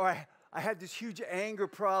 or I had this huge anger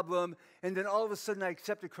problem, and then all of a sudden I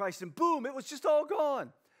accepted Christ, and boom, it was just all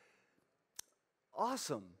gone.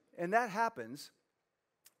 Awesome. And that happens.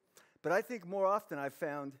 But I think more often I've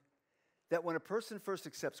found that when a person first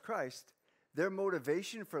accepts Christ, their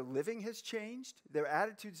motivation for living has changed, their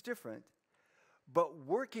attitude's different, but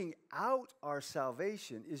working out our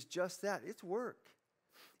salvation is just that. It's work.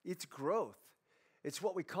 It's growth. It's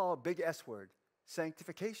what we call a big S word,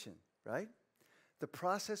 sanctification, right? The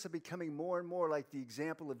process of becoming more and more like the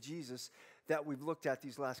example of Jesus that we've looked at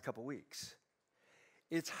these last couple weeks.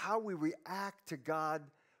 It's how we react to God,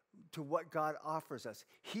 to what God offers us.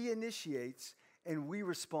 He initiates and we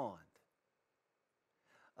respond.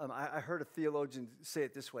 I heard a theologian say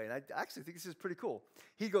it this way, and I actually think this is pretty cool.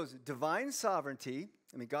 He goes, divine sovereignty,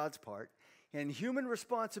 God's part, and human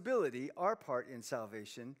responsibility, our part in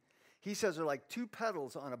salvation, he says are like two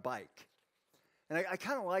pedals on a bike. And I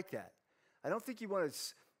kind of like that. I don't think you want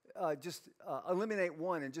to just eliminate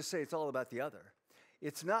one and just say it's all about the other.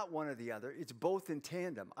 It's not one or the other. It's both in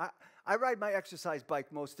tandem. I ride my exercise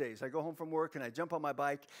bike most days. I go home from work and I jump on my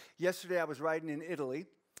bike. Yesterday I was riding in Italy,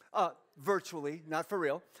 virtually, not for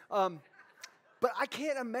real. But I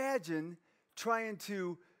can't imagine trying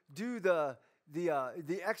to do the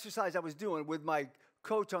exercise I was doing with my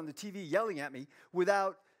coach on the TV yelling at me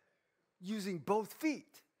without using both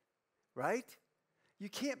feet, right? You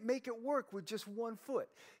can't make it work with just one foot.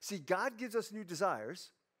 See, God gives us new desires,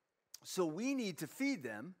 so we need to feed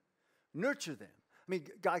them, nurture them.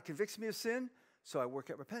 God convicts me of sin, so I work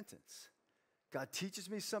at repentance. God teaches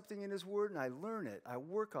me something in his word, and I learn it. I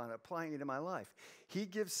work on it, applying it in my life. He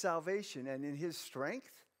gives salvation, and in his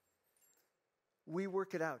strength, we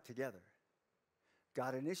work it out together.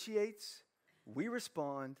 God initiates, we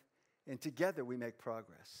respond, and together we make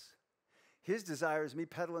progress. His desire is me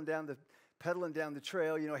pedaling down the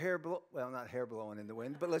trail, not hair blowing in the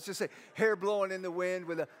wind, but let's just say hair blowing in the wind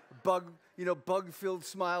with a bug-filled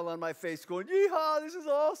smile on my face going, yeehaw, this is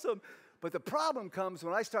awesome. But the problem comes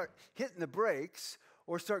when I start hitting the brakes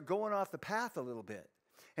or start going off the path a little bit.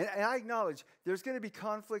 And I acknowledge there's going to be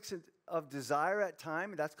conflicts of desire at time,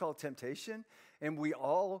 and that's called temptation. And we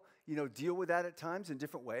all, deal with that at times in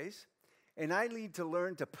different ways. And I need to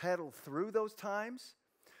learn to pedal through those times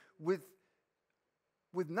with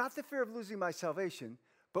not the fear of losing my salvation,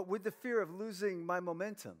 but with the fear of losing my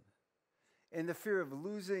momentum and the fear of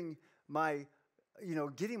losing my,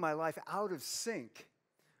 getting my life out of sync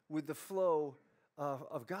with the flow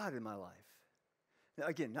of God in my life. Now,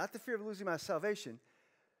 again, not the fear of losing my salvation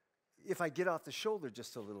if I get off the shoulder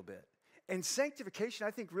just a little bit. And sanctification,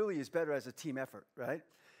 I think, really is better as a team effort, right?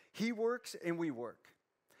 He works and we work.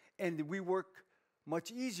 And we work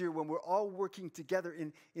much easier when we're all working together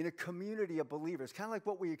in a community of believers, kind of like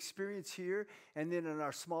what we experience here and then in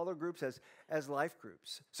our smaller groups as life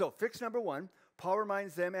groups. So fix number one, Paul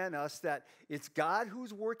reminds them and us that it's God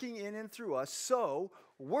who's working in and through us, so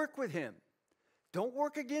work with him. Don't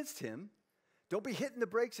work against him. Don't be hitting the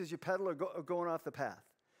brakes as you pedal or going off the path.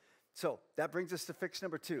 So that brings us to fix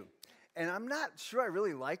number two. And I'm not sure I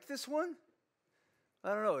really like this one.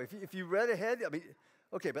 I don't know. If you read ahead,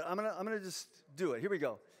 okay, but I'm gonna just do it. Here we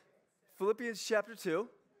go. Philippians chapter 2,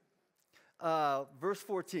 verse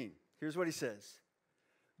 14. Here's what he says.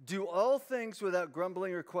 Do all things without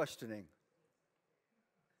grumbling or questioning.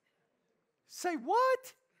 Say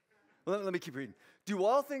what? Well, let me keep reading. Do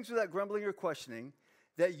all things without grumbling or questioning,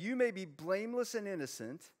 that you may be blameless and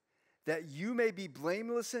innocent,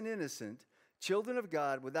 children of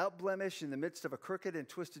God, without blemish in the midst of a crooked and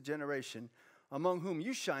twisted generation, among whom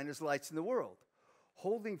you shine as lights in the world,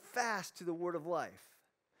 holding fast to the word of life.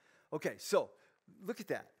 Okay, so look at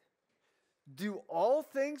that. Do all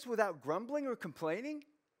things without grumbling or complaining?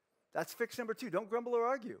 That's fix number two. Don't grumble or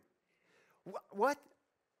argue. What?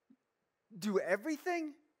 Do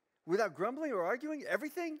everything without grumbling or arguing?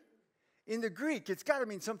 Everything? In the Greek, it's got to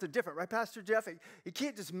mean something different, right, Pastor Jeff? It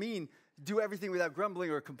can't just mean do everything without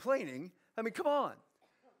grumbling or complaining. Come on.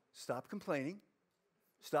 Stop complaining.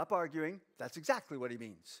 Stop arguing. That's exactly what he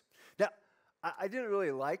means. Now, I didn't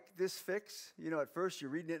really like this fix. At first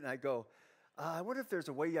you're reading it and I go, I wonder if there's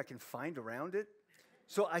a way I can find around it.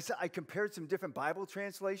 So I compared some different Bible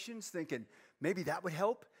translations thinking maybe that would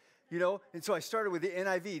help, And so I started with the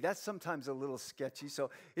NIV. That's sometimes a little sketchy.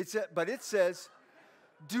 But it says,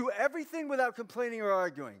 do everything without complaining or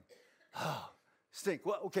arguing. Oh, stink.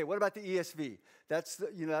 Well, okay, what about the ESV? That's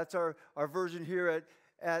our version here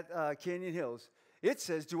at Canyon Hills. It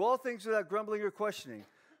says, do all things without grumbling or questioning.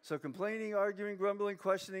 So complaining, arguing, grumbling,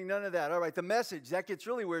 questioning, none of that. All right, the Message, that gets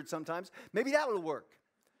really weird sometimes. Maybe that will work.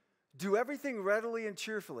 Do everything readily and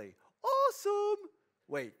cheerfully. Awesome.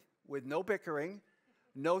 Wait, with no bickering,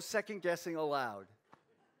 no second guessing allowed.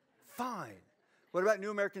 Fine. What about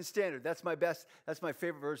New American Standard? That's my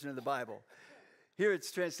favorite version of the Bible. Here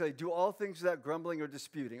it's translated, do all things without grumbling or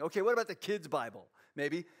disputing. Okay, what about the kids' Bible?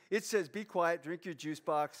 Maybe. It says, be quiet, drink your juice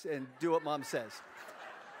box, and do what mom says.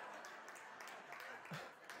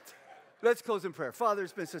 Let's close in prayer. Father,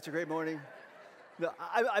 it's been such a great morning. No,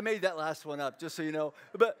 I made that last one up, just so you know.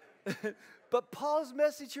 But Paul's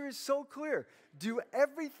message here is so clear. Do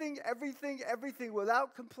everything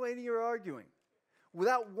without complaining or arguing,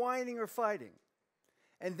 without whining or fighting.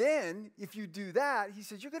 And then, if you do that, he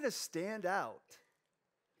says, you're going to stand out.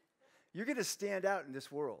 You're going to stand out in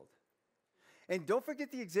this world. And don't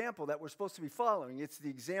forget the example that we're supposed to be following. It's the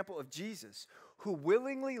example of Jesus, who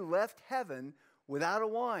willingly left heaven without a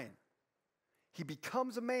whine. He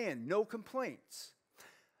becomes a man, no complaints.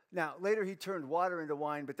 Now, later he turned water into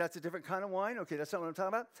wine, but that's a different kind of wine. Okay, that's not what I'm talking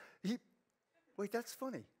about. Wait, that's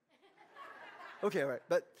funny. Okay, all right.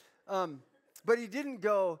 But he didn't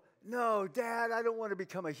go, no, Dad, I don't want to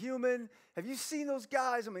become a human. Have you seen those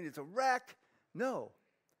guys? I mean, it's a wreck. No.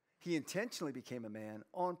 He intentionally became a man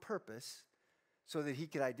on purpose so that he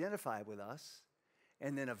could identify with us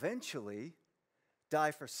and then eventually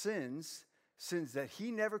die for sins that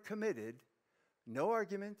he never committed. No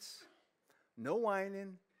arguments, no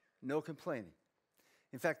whining, no complaining.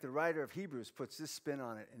 In fact, the writer of Hebrews puts this spin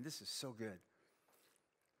on it, and this is so good.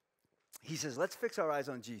 He says, let's fix our eyes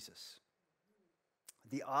on Jesus,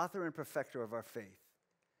 the author and perfecter of our faith.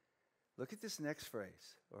 Look at this next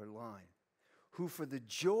phrase or line. Who for the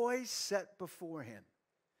joy set before him,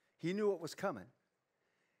 he knew what was coming,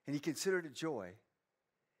 and he considered it joy.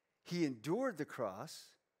 He endured the cross,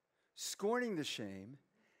 scorning the shame,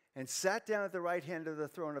 and sat down at the right hand of the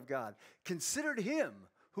throne of God. Considered him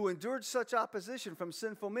who endured such opposition from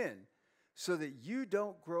sinful men, so that you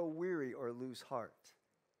don't grow weary or lose heart.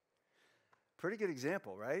 Pretty good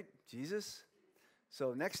example, right? Jesus.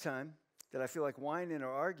 So next time that I feel like whining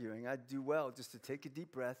or arguing, I'd do well just to take a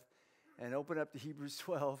deep breath and open up to Hebrews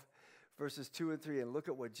 12, verses 2 and 3, and look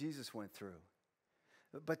at what Jesus went through.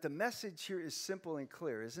 But the message here is simple and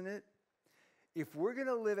clear, isn't it? If we're going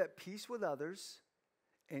to live at peace with others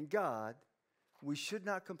and God, we should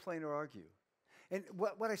not complain or argue. And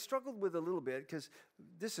what I struggled with a little bit, because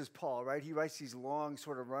this is Paul, right? He writes these long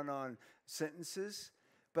sort of run-on sentences.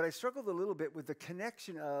 But I struggled a little bit with the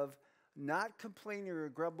connection of not complaining or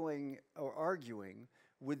grumbling or arguing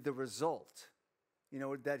with the result. You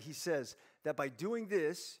know, that he says that by doing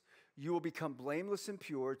this, you will become blameless and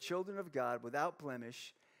pure, children of God, without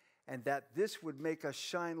blemish, and that this would make us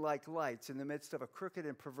shine like lights in the midst of a crooked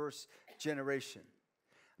and perverse generation.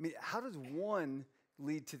 I mean, how does one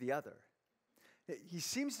lead to the other? He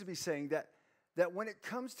seems to be saying that when it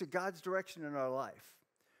comes to God's direction in our life,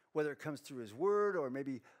 whether it comes through his word or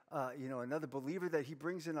maybe another believer that he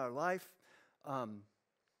brings in our life,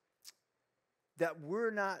 that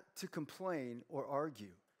we're not to complain or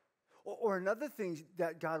argue. Or another thing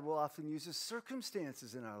that God will often use is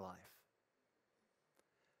circumstances in our life.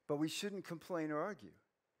 But we shouldn't complain or argue.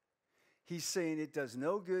 He's saying it does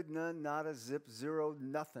no good, none, nada, zip, zero,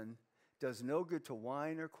 nothing, does no good to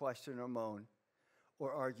whine or question or moan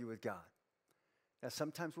or argue with God. Now,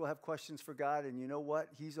 sometimes we'll have questions for God, and you know what?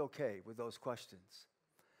 He's okay with those questions.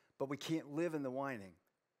 But we can't live in the whining.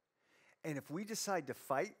 And if we decide to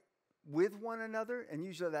fight with one another, and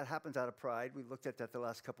usually that happens out of pride, we looked at that the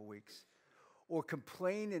last couple weeks, or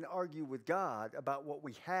complain and argue with God about what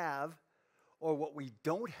we have or what we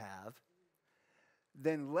don't have,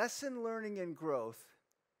 then lesson learning and growth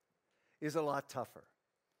is a lot tougher.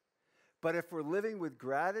 But if we're living with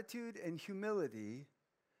gratitude and humility,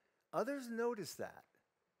 others notice that.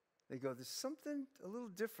 They go, there's something a little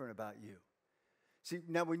different about you. See,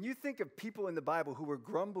 now when you think of people in the Bible who were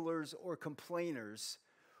grumblers or complainers,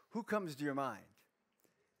 who comes to your mind?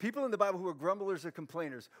 People in the Bible who were grumblers or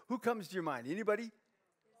complainers, who comes to your mind? Anybody?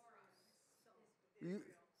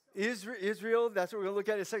 Israel, that's what we're going to look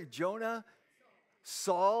at in a second. Jonah,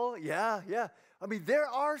 Saul, yeah. I mean, there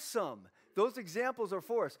are some. Those examples are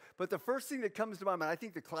for us. But the first thing that comes to my mind, I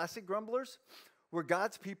think the classic grumblers were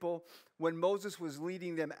God's people when Moses was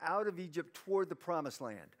leading them out of Egypt toward the promised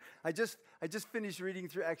land. I just finished reading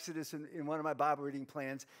through Exodus in one of my Bible reading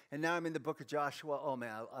plans, and now I'm in the book of Joshua. Oh,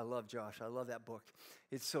 man, I love Josh. I love that book.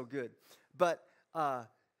 It's so good. But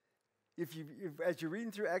if as you're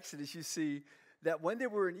reading through Exodus, you see that when they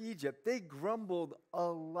were in Egypt, they grumbled a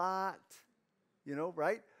lot,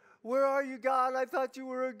 right? Where are you, God? I thought you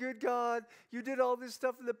were a good God. You did all this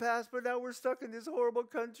stuff in the past, but now we're stuck in this horrible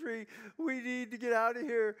country. We need to get out of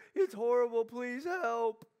here. It's horrible. Please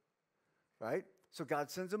help. Right? So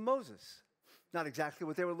God sends them Moses. Not exactly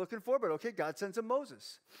what they were looking for, but okay, God sends them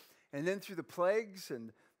Moses. And then through the plagues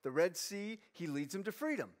and the Red Sea, he leads them to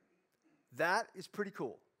freedom. That is pretty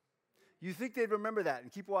cool. You think they'd remember that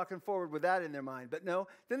and keep walking forward with that in their mind. But no,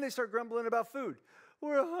 then they start grumbling about food.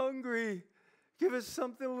 We're hungry. Give us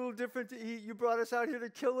something a little different to eat. You brought us out here to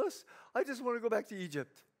kill us. I just want to go back to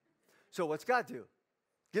Egypt. So what's God do?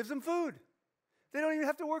 Gives them food. They don't even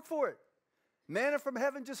have to work for it. Manna from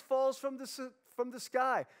heaven just falls from the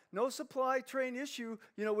sky. No supply chain issue,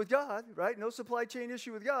 with God, right? No supply chain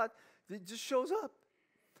issue with God. It just shows up.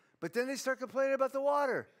 But then they start complaining about the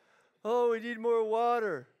water. Oh, we need more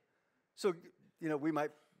water. So, we might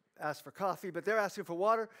ask for coffee, but they're asking for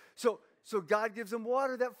water. So So God gives them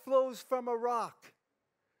water that flows from a rock.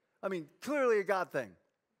 I mean, clearly a God thing.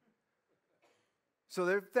 So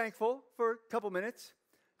they're thankful for a couple minutes.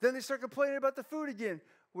 Then they start complaining about the food again.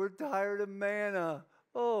 We're tired of manna.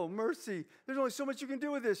 Oh, mercy. There's only so much you can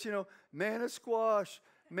do with this, manna squash,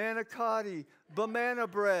 manicotti, banana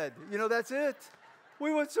bread. That's it.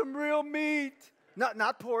 We want some real meat.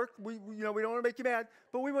 Not pork. We don't want to make you mad,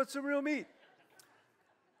 but we want some real meat.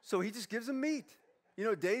 So he just gives them meat.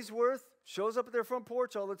 A day's worth, shows up at their front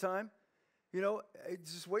porch all the time.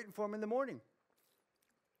 Just waiting for them in the morning.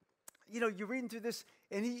 You're reading through this,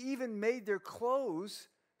 and he even made their clothes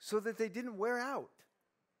so that they didn't wear out.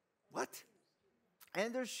 What?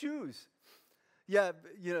 And their shoes. Yeah,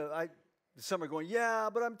 some are going, yeah,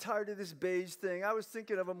 but I'm tired of this beige thing. I was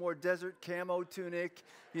thinking of a more desert camo tunic.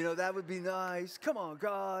 That would be nice. Come on,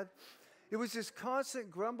 God. It was this constant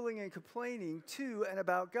grumbling and complaining to and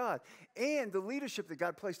about God and the leadership that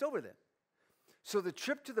God placed over them. So the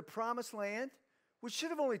trip to the promised land, which should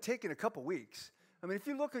have only taken a couple weeks. I mean, if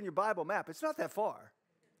you look on your Bible map, it's not that far.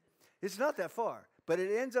 It's not that far. But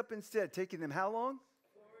it ends up instead taking them how long?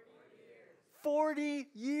 40 years. 40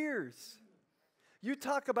 years. You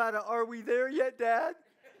talk about are we there yet, Dad?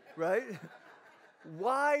 Right?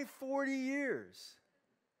 Why 40 years?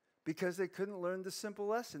 Because they couldn't learn the simple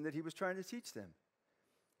lesson that he was trying to teach them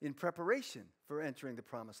in preparation for entering the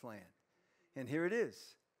promised land. And here it is.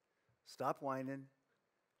 Stop whining.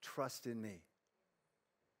 Trust in me.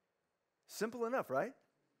 Simple enough, right?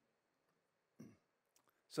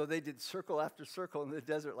 So they did circle after circle in the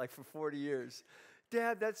desert like for 40 years.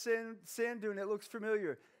 Dad, that sand dune, it looks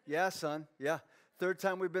familiar. Yeah, son, yeah. Third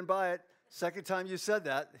time we've been by it. Second time you said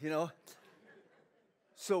that,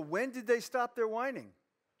 So when did they stop their whining?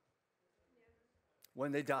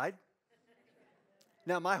 When they died?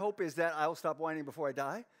 Now, my hope is that I'll stop whining before I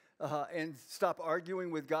die and stop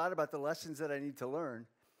arguing with God about the lessons that I need to learn.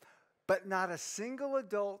 But not a single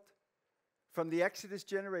adult from the Exodus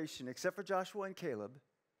generation, except for Joshua and Caleb,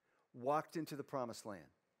 walked into the promised land.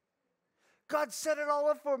 God set it all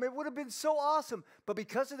up for them. It would have been so awesome. But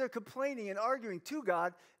because of their complaining and arguing to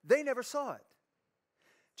God, they never saw it.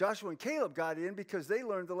 Joshua and Caleb got in because they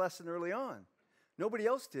learned the lesson early on. Nobody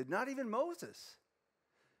else did, not even Moses.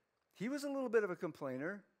 He was a little bit of a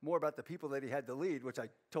complainer, more about the people that he had to lead, which I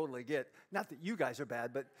totally get. Not that you guys are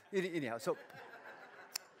bad, but anyhow.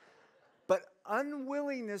 But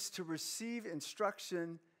unwillingness to receive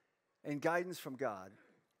instruction and guidance from God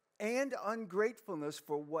and ungratefulness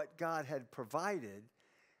for what God had provided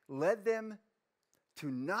led them to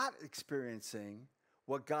not experiencing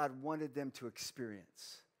what God wanted them to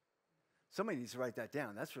experience. Somebody needs to write that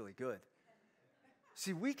down. That's really good.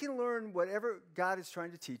 See, we can learn whatever God is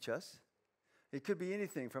trying to teach us. It could be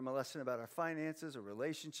anything from a lesson about our finances or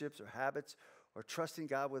relationships or habits or trusting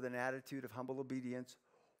God with an attitude of humble obedience.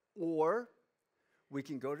 Or we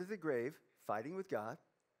can go to the grave fighting with God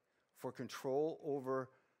for control over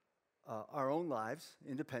our own lives,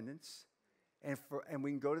 independence, and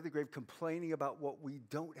we can go to the grave complaining about what we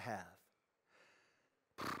don't have.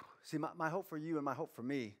 See, my hope for you and my hope for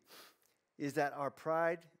me is that our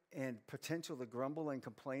pride and potential to grumble and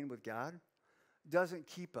complain with God doesn't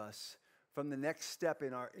keep us from the next step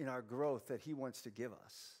in our growth that he wants to give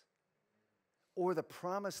us, or the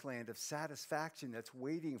promised land of satisfaction that's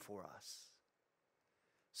waiting for us.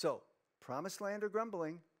 So, promised land or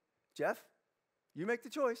grumbling? Jeff, you make the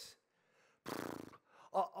choice.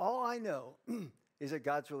 All I know is that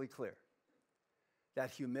God's really clear. That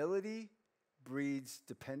humility breeds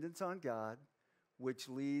dependence on God, which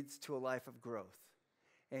leads to a life of growth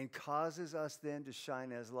and causes us then to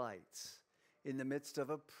shine as lights in the midst of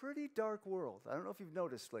a pretty dark world. I don't know if you've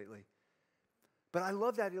noticed lately, but I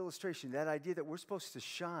love that illustration, that idea that we're supposed to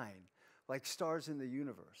shine like stars in the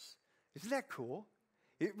universe. Isn't that cool?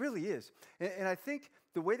 It really is. And I think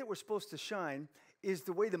the way that we're supposed to shine is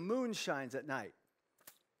the way the moon shines at night.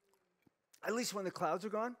 At least when the clouds are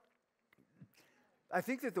gone. I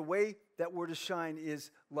think that the way that we're to shine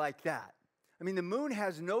is like that. I mean, the moon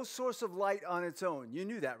has no source of light on its own. You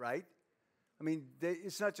knew that, right? I mean,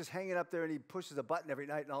 it's not just hanging up there and he pushes a button every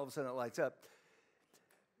night and all of a sudden it lights up.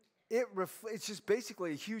 It's just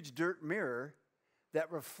basically a huge dirt mirror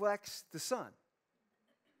that reflects the sun.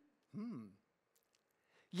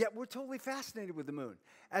 Yet we're totally fascinated with the moon.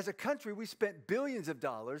 As a country, we spent billions of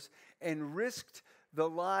dollars and risked the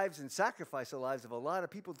lives and sacrificed the lives of a lot of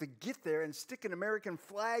people to get there and stick an American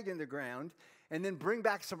flag in the ground and then bring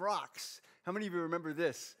back some rocks. How many of you remember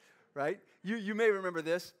this, right? You may remember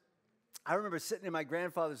this. I remember sitting in my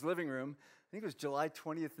grandfather's living room, I think it was July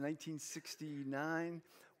 20th, 1969,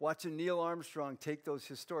 watching Neil Armstrong take those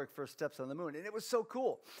historic first steps on the moon. And it was so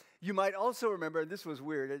cool. You might also remember, and this was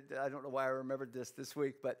weird, I don't know why I remembered this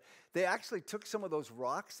week, but they actually took some of those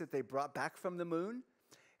rocks that they brought back from the moon,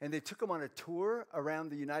 and they took them on a tour around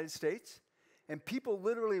the United States, and people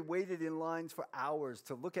literally waited in lines for hours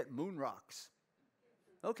to look at moon rocks.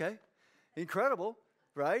 Okay, incredible,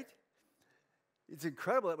 right? It's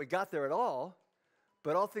incredible that we got there at all,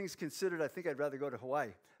 but all things considered, I think I'd rather go to Hawaii.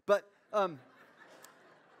 But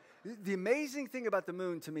the amazing thing about the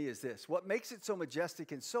moon to me is this. What makes it so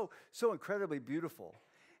majestic and so incredibly beautiful,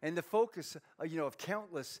 and the focus of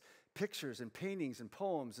countless pictures and paintings and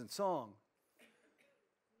poems and song.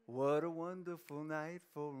 What a wonderful night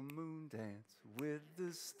for a moon dance with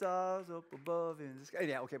the stars up above in the sky.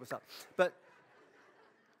 Yeah, okay, we'll stop. But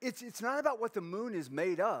it's not about what the moon is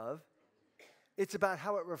made of. It's about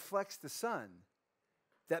how it reflects the sun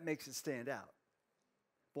that makes it stand out.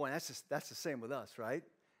 Boy, that's the same with us, right?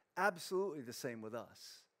 Absolutely the same with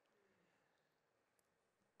us.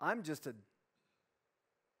 I was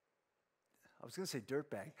going to say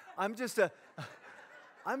dirtbag. I'm just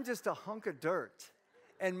a hunk of dirt.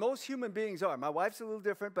 And most human beings are. My wife's a little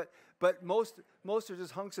different, but most are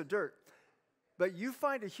just hunks of dirt. But you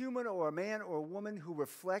find a human or a man or a woman who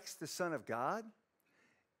reflects the Son of God,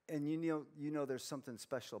 and you know there's something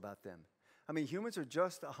special about them. I mean, humans are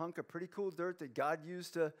just a hunk of pretty cool dirt that God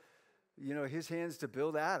used to, his hands to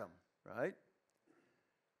build Adam, right?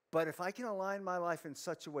 But if I can align my life in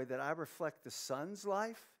such a way that I reflect the Son's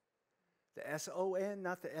life, the S-O-N,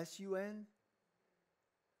 not the S-U-N,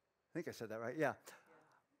 I think I said that right, yeah.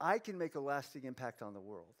 I can make a lasting impact on the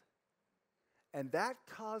world. And that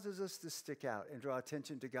causes us to stick out and draw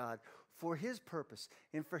attention to God for His purpose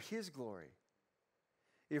and for His glory.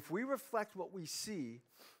 If we reflect what we see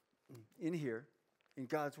in here, in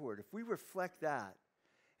God's Word, if we reflect that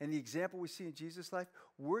and the example we see in Jesus' life,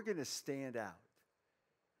 we're going to stand out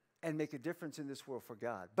and make a difference in this world for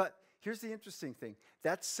God. But here's the interesting thing.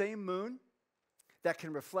 That same moon that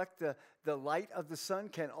can reflect the light of the sun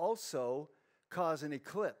can also cause an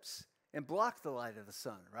eclipse and block the light of the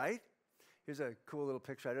sun, right? Here's a cool little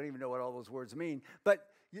picture. I don't even know what all those words mean, but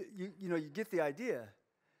you get the idea.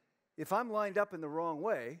 If I'm lined up in the wrong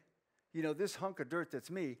way, this hunk of dirt that's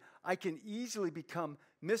me, I can easily become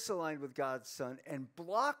misaligned with God's sun and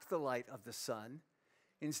block the light of the sun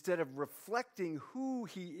instead of reflecting who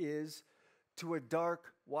He is to a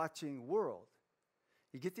dark, watching world.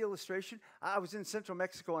 You get the illustration? I was in central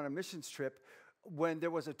Mexico on a missions trip when there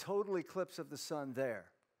was a total eclipse of the sun there.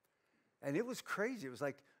 And it was crazy. It was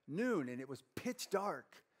like noon, and it was pitch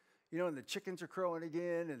dark. And the chickens are crowing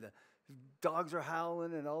again, and the dogs are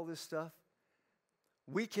howling, and all this stuff.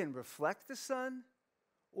 We can reflect the sun,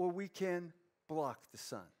 or we can block the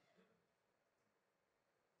sun.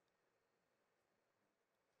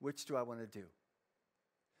 Which do I want to do?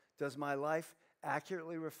 Does my life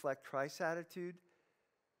accurately reflect Christ's attitude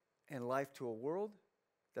and life to a world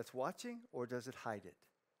that's watching, or does it hide it?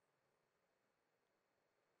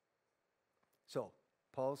 So,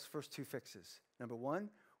 Paul's first two fixes. Number one,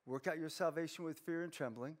 work out your salvation with fear and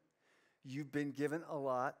trembling. You've been given a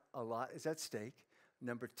lot is at stake.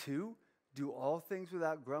 Number two, do all things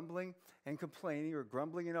without grumbling and complaining or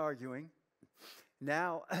grumbling and arguing.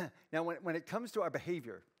 Now when it comes to our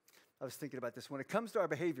behavior, I was thinking about this. When it comes to our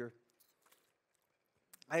behavior,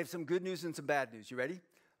 I have some good news and some bad news. You ready?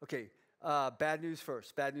 Okay, bad news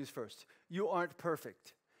first. You aren't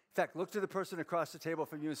perfect. In fact, look to the person across the table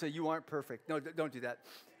from you and say, you aren't perfect. No, don't do that.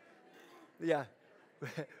 Yeah.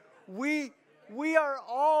 We are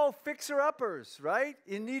all fixer-uppers, right?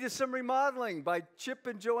 In need of some remodeling by Chip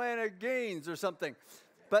and Joanna Gaines or something.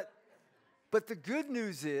 But the good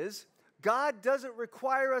news is, God doesn't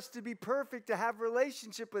require us to be perfect to have a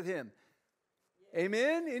relationship with Him.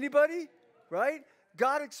 Amen? Anybody? Right?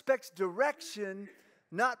 God expects direction,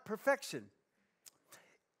 not perfection.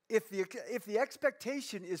 If the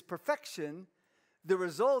expectation is perfection, the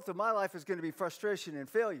result of my life is going to be frustration and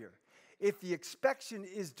failure. If the expectation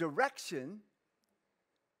is direction,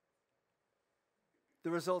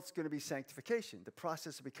 the result's going to be sanctification, the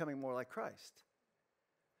process of becoming more like Christ.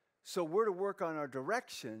 So we're to work on our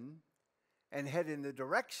direction and head in the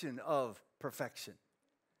direction of perfection.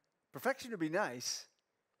 Perfection would be nice,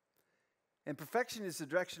 and perfection is the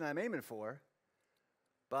direction I'm aiming for,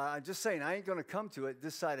 but I'm just saying I ain't going to come to it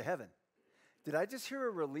this side of heaven. Did I just hear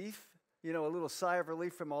a relief, a little sigh of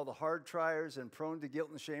relief from all the hard triers and prone to guilt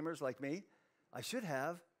and shamers like me? I should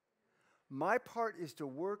have. My part is to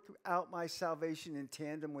work out my salvation in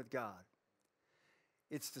tandem with God.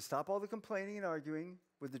 It's to stop all the complaining and arguing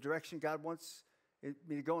with the direction God wants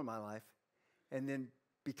me to go in my life, and then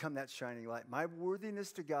become that shining light. My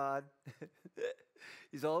worthiness to God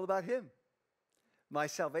is all about Him. My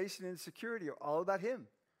salvation and security are all about him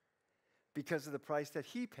because of the price that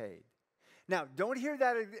he paid. Now, don't hear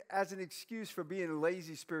that as an excuse for being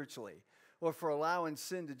lazy spiritually or for allowing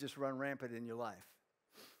sin to just run rampant in your life.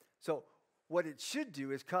 So what it should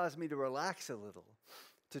do is cause me to relax a little,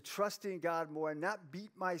 to trust in God more and not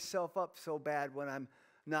beat myself up so bad when I'm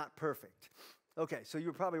not perfect. Okay, so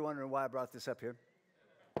you're probably wondering why I brought this up here.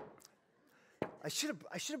 I should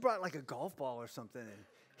have brought like a golf ball or something and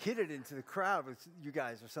hit it into the crowd with you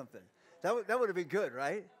guys or something. That would have been good,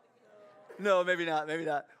 right? No, maybe not, maybe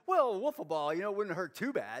not. Well, a wiffle ball, wouldn't hurt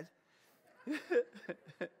too bad.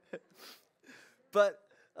 But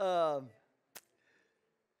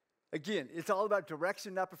again, it's all about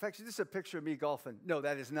direction, not perfection. This is a picture of me golfing. No,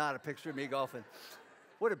 that is not a picture of me golfing.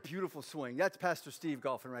 What a beautiful swing. That's Pastor Steve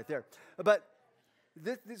golfing right there. But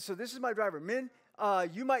so this is my driver. Men,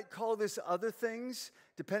 you might call this other things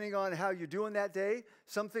depending on how you're doing that day.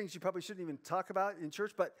 Some things you probably shouldn't even talk about in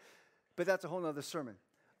church, but that's a whole nother sermon.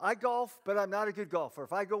 I golf, but I'm not a good golfer.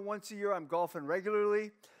 If I go once a year, I'm golfing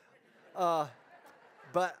regularly. But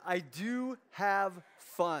I do have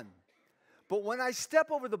fun. But when I step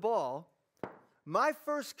over the ball, my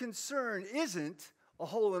first concern isn't a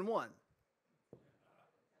hole-in-one.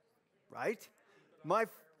 Right?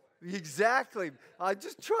 Exactly. I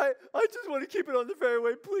just want to keep it on the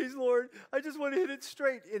fairway, please, Lord. I just want to hit it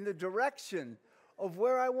straight in the direction of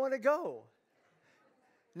where I want to go.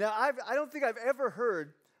 Now, I don't think I've ever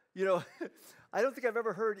heard, I don't think I've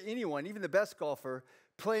ever heard anyone, even the best golfer,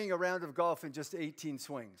 playing a round of golf in just 18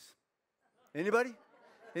 swings. Anybody?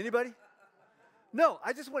 Anybody? No,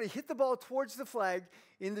 I just want to hit the ball towards the flag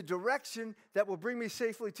in the direction that will bring me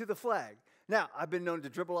safely to the flag. Now, I've been known to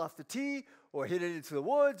dribble off the tee or hit it into the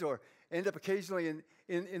woods or end up occasionally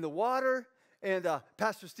in the water. And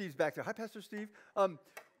Pastor Steve's back there. Hi, Pastor Steve.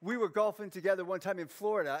 We were golfing together one time in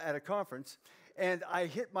Florida at a conference, and I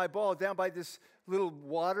hit my ball down by this little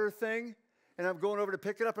water thing, and I'm going over to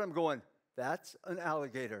pick it up, and I'm going, that's an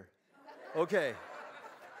alligator. Okay.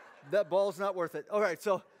 That ball's not worth it. All right,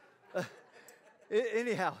 so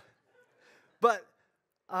anyhow. But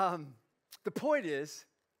the point is,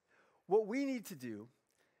 what we need to do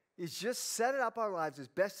is just set up our lives as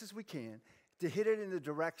best as we can to hit it in the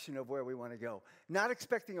direction of where we want to go, not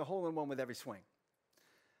expecting a hole-in-one with every swing.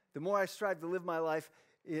 The more I strive to live my life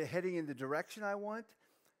heading in the direction I want,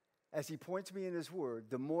 as he points me in his word,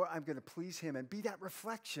 the more I'm going to please him and be that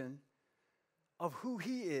reflection of who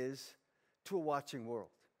he is to a watching world,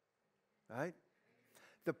 right?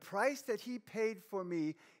 The price that he paid for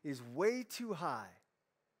me is way too high.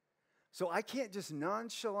 So I can't just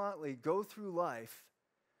nonchalantly go through life,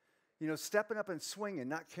 stepping up and swinging,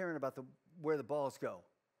 not caring about where the balls go.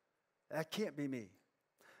 That can't be me.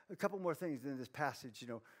 A couple more things in this passage,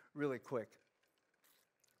 really quick.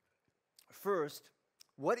 First,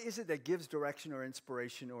 what is it that gives direction or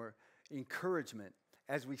inspiration or encouragement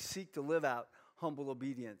as we seek to live out humble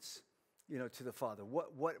obedience, to the Father?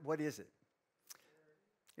 What is it?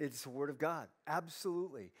 It's the Word of God.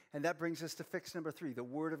 Absolutely. And that brings us to fix number 3, the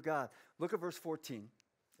Word of God. Look at verse 14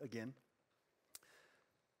 again.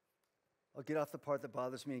 I'll get off the part that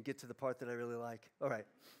bothers me and get to the part that I really like. All right.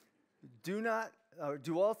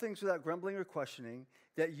 Do all things without grumbling or questioning,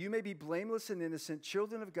 that you may be blameless and innocent,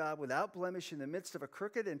 children of God, without blemish in the midst of a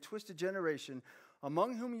crooked and twisted generation,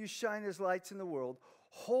 among whom you shine as lights in the world,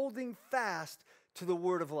 holding fast to the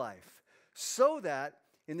word of life, so that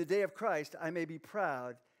in the day of Christ I may be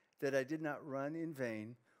proud that I did not run in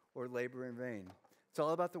vain or labor in vain. It's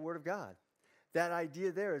all about the word of God. That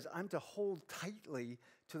idea there is I'm to hold tightly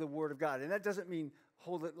to the word of God. And that doesn't mean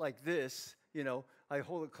hold it like this, I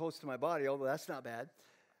hold it close to my body, although that's not bad.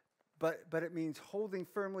 But it means holding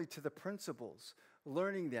firmly to the principles,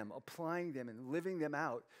 learning them, applying them, and living them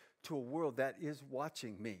out to a world that is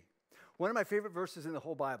watching me. One of my favorite verses in the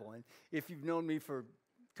whole Bible, and if you've known me for a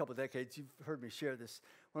couple decades, you've heard me share this.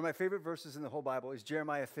 One of my favorite verses in the whole Bible is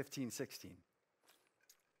Jeremiah 15:16.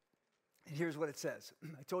 And here's what it says.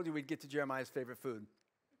 I told you we'd get to Jeremiah's favorite food.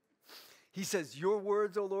 He says, your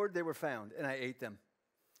words, O Lord, they were found, and I ate them.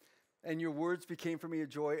 And your words became for me a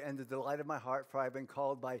joy and the delight of my heart, for I have been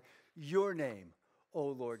called by your name, O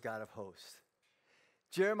Lord God of hosts.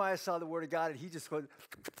 Jeremiah saw the word of God, and he just goes,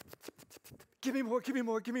 give me more, give me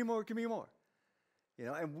more, give me more, give me more.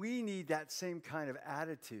 And we need that same kind of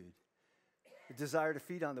attitude, the desire to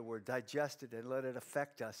feed on the word, digest it, and let it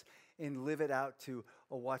affect us, and live it out to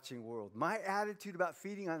a watching world. My attitude about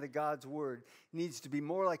feeding on the God's word needs to be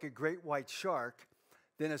more like a great white shark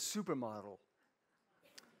than a supermodel.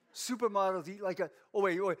 Supermodels eat like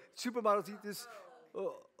supermodels eat this,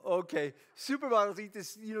 supermodels eat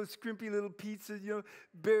this, scrimpy little pizza,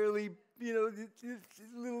 barely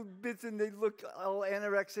little bits, and they look all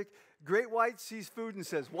anorexic. Great white sees food and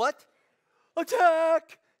says, "What?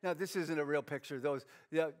 Attack!" Now, this isn't a real picture.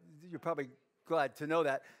 You're probably glad to know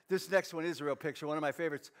that. This next one is a real picture, one of my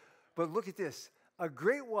favorites. But look at this. A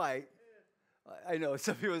great white, I know,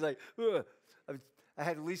 some people was like, ugh. I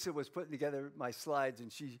had Lisa was putting together my slides,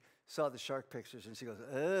 and she saw the shark pictures, and she goes,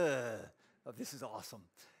 ugh, oh, this is awesome.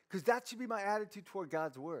 Because that should be my attitude toward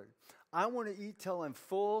God's word. I want to eat till I'm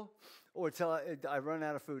full or till I run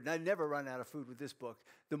out of food. And I never run out of food with this book.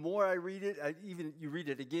 The more I read it, you read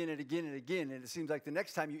it again and again and again, and it seems like the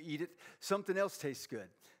next time you eat it, something else tastes good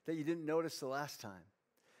that you didn't notice the last time.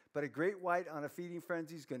 But a great white on a feeding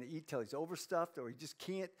frenzy is going to eat till he's overstuffed or he just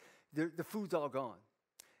can't. The food's all gone.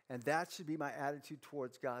 And that should be my attitude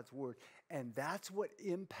towards God's word. And that's what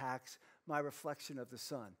impacts my reflection of the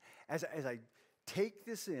Son. As I take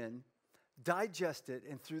this in, digest it,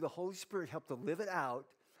 and through the Holy Spirit help to live it out,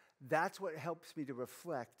 that's what helps me to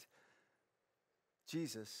reflect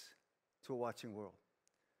Jesus to a watching world.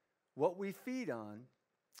 What we feed on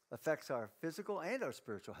affects our physical and our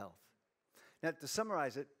spiritual health. Now, to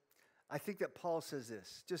summarize it, I think that Paul says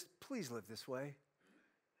this, just please live this way.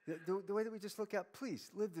 The way that we just look at, please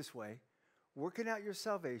live this way, working out your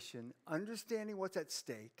salvation, understanding what's at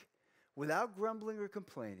stake, without grumbling or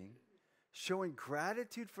complaining, showing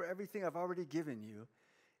gratitude for everything I've already given you,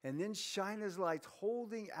 and then shine as lights,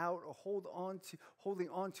 holding on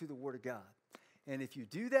to the Word of God. And if you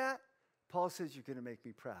do that, Paul says you're going to make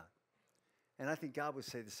me proud. And I think God would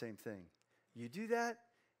say the same thing. You do that,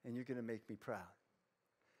 and you're going to make me proud.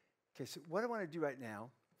 Okay, so what I want to do right now,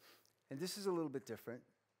 and this is a little bit different,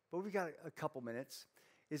 but we got a couple minutes,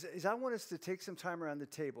 is I want us to take some time around the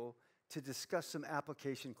table to discuss some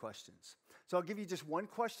application questions. So I'll give you just one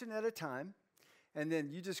question at a time, and then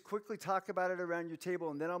you just quickly talk about it around your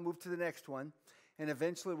table, and then I'll move to the next one, and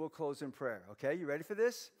eventually we'll close in prayer. Okay, you ready for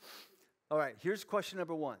this? All right, here's question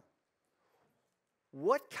number one.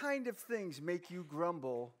 What kind of things make you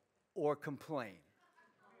grumble or complain?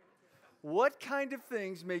 What kind of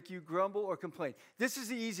things make you grumble or complain? This is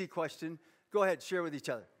the easy question. Go ahead, share with each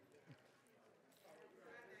other.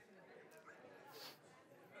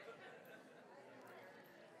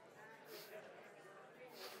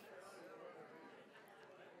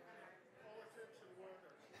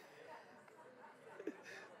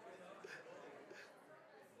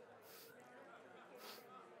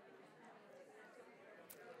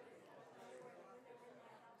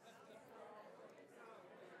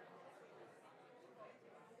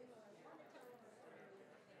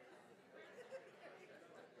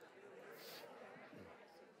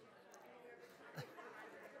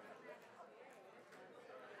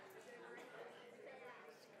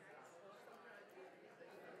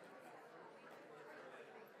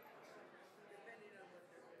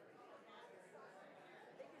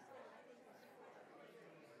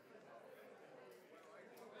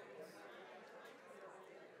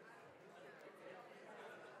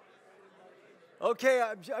 Okay,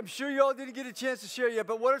 I'm sure you all didn't get a chance to share yet,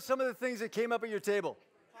 but what are some of the things that came up at your table?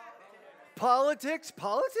 Politics?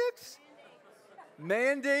 Politics?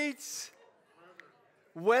 Mandates?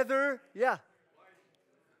 Weather? Yeah.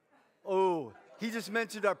 Oh, he just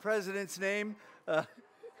mentioned our president's name.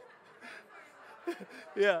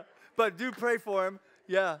 Yeah, but do pray for him.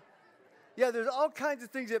 Yeah. Yeah, there's all kinds of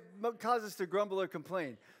things that cause us to grumble or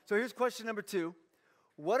complain. So here's question number 2.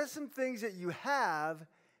 What are some things that you have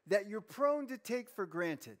that you're prone to take for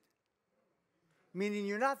granted? Meaning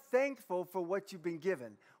you're not thankful for what you've been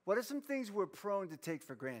given. What are some things we're prone to take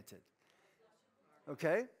for granted?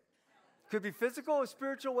 Okay? Could be physical or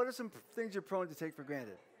spiritual. What are some things you're prone to take for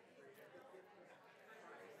granted?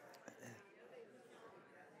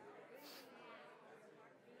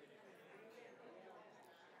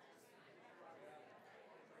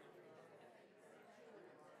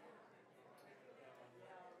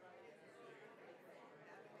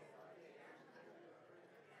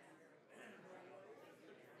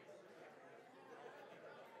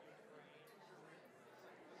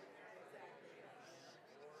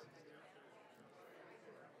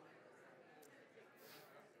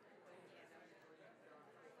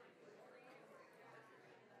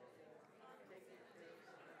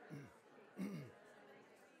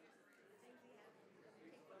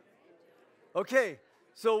 Okay,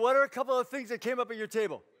 so what are a couple of things that came up at your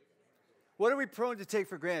table? What are we prone to take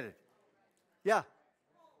for granted? Yeah.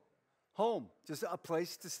 Home, just a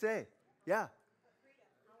place to stay. Yeah.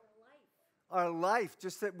 Our life,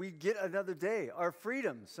 just that we get another day. Our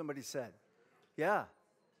freedom, somebody said. Yeah.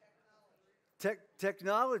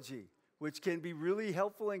 Technology, which can be really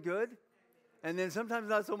helpful and good, and then sometimes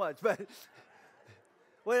not so much. But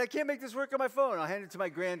Wait, I can't make this work on my phone. I'll hand it to my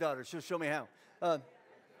granddaughter. She'll show me how.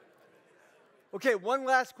 Okay, one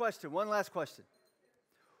last question.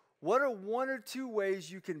 What are one or two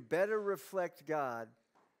ways you can better reflect God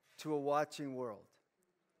to a watching world?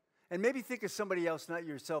 And maybe think of somebody else, not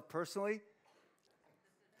yourself personally.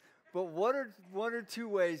 But what are one or two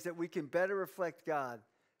ways that we can better reflect God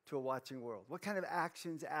to a watching world? What kind of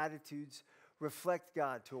actions, attitudes reflect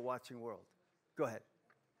God to a watching world? Go ahead.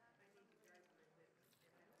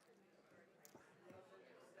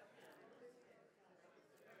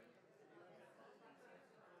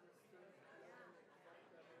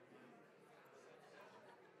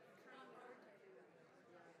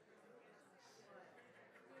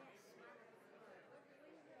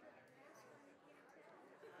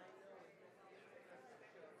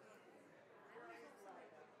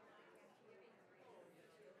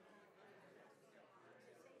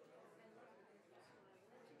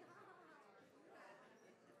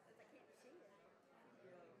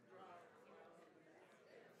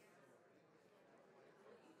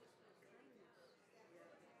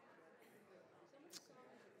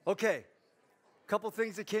 Okay, couple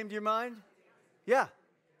things that came to your mind? Yeah.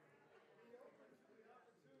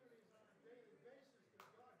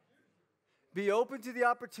 Be open to the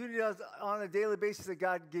opportunity on a daily basis that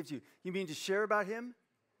God gives you. You mean to share about Him?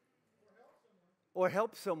 Or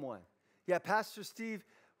help someone. Yeah, Pastor Steve,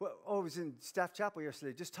 was in Staff Chapel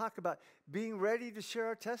yesterday. Just talk about being ready to share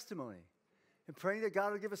our testimony and praying that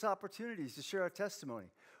God will give us opportunities to share our testimony,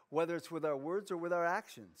 whether it's with our words or with our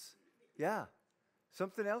actions. Yeah.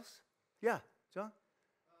 Something else? Yeah, John? Walk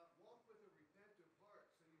with a repentant heart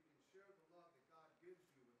so you can share the love that God gives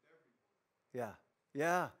you with everyone.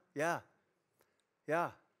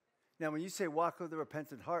 Yeah. Now, when you say walk with a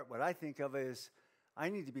repentant heart, what I think of is I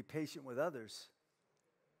need to be patient with others.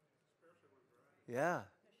 Yeah.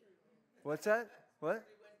 What's that? What?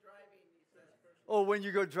 Oh, when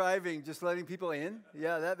you go driving, just letting people in?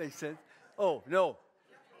 Yeah, that makes sense. Oh, no.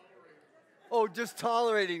 Oh, just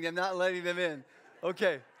tolerating them, not letting them in.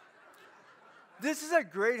 Okay. This is a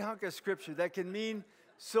great hunk of scripture that can mean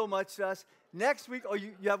so much to us. Next week,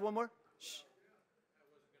 you have one more? Shh.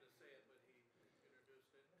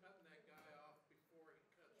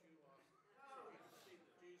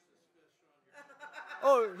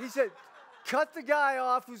 Oh, he said, cut the guy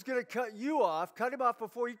off who's going to cut you off. Cut him off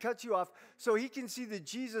before he cuts you off so he can see the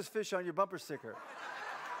Jesus fish on your bumper sticker.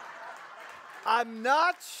 I'm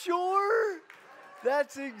not sure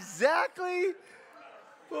that's exactly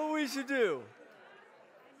what we should do.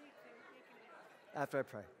 After I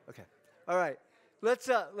pray. Okay. All right. Let's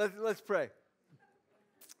pray.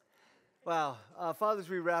 Wow. Father, as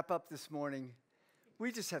we wrap up this morning,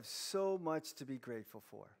 we just have so much to be grateful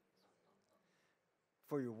for.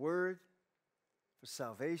 For your word, for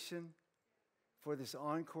salvation, for this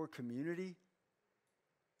Encore community.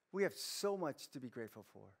 We have so much to be grateful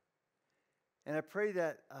for. And I pray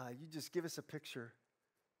that you just give us a picture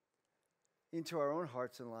into our own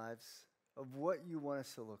hearts and lives of what you want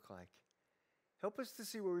us to look like. Help us to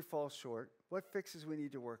see where we fall short, what fixes we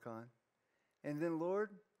need to work on. And then, Lord,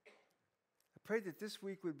 I pray that this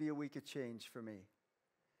week would be a week of change for me,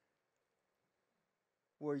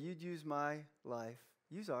 where you'd use my life,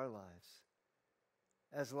 use our lives,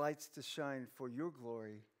 as lights to shine for your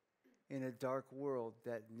glory in a dark world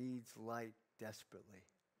that needs light desperately.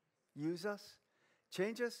 Use us,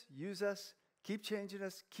 change us, use us, keep changing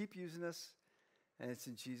us, keep using us. And it's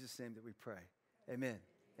in Jesus' name that we pray. Amen.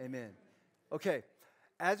 Amen. Okay,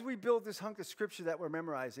 as we build this hunk of scripture that we're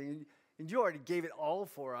memorizing, and you already gave it all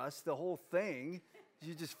for us, the whole thing.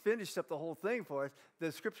 You just finished up the whole thing for us,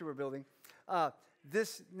 the scripture we're building.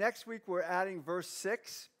 This next week, we're adding verse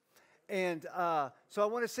 6. And so I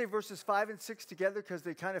want to say verses 5 and 6 together because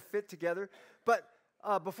they kind of fit together. But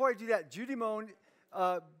before I do that, Judy Moan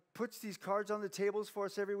puts these cards on the tables for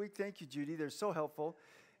us every week. Thank you, Judy. They're so helpful.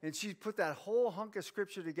 And she put that whole hunk of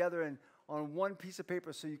scripture together on one piece of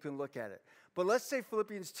paper so you can look at it. But let's say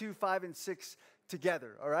Philippians 2, 5, and 6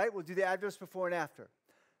 together, all right? We'll do the address before and after.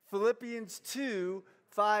 Philippians 2,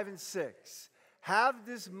 5, and 6. Have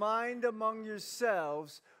this mind among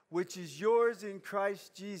yourselves, which is yours in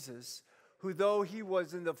Christ Jesus, who though he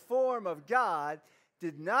was in the form of God,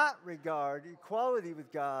 did not regard equality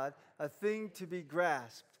with God a thing to be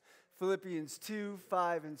grasped. Philippians 2,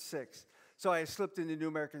 5, and 6. So I slipped into New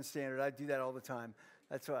American Standard. I do that all the time.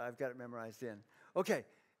 That's why I've got it memorized in. Okay,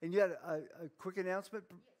 and you had a quick announcement,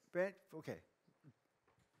 Brent? Okay.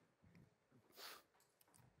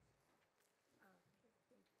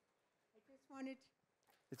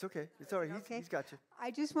 It's okay. It's all right. He's got you. I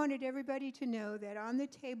just wanted everybody to know that on the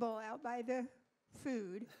table out by the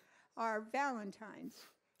food are Valentines.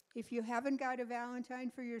 If you haven't got a Valentine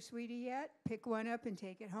for your sweetie yet, pick one up and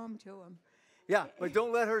take it home to him. Yeah, but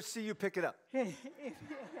don't let her see you pick it up.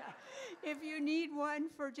 If you need one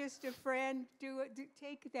for just a friend,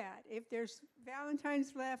 take that. If there's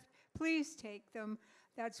Valentines left, please take them.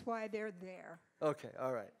 That's why they're there. Okay,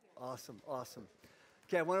 all right. Awesome, awesome.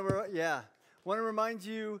 Okay, I want to remind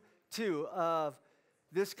you, too, of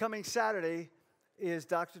this coming Saturday is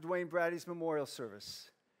Dr. Dwayne Brady's memorial service.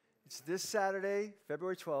 It's this Saturday,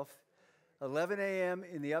 February 12th, 11 a.m.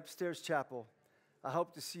 in the upstairs chapel. I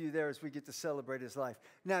hope to see you there as we get to celebrate his life.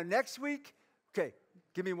 Now, next week, okay,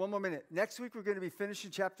 give me one more minute. Next week, we're going to be finishing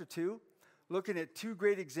chapter 2, looking at 2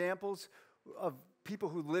 great examples of people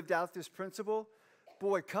who lived out this principle.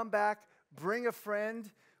 Boy, come back, bring a friend.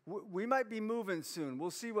 We might be moving soon.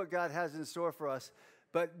 We'll see what God has in store for us.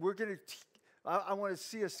 But we're going to, I want to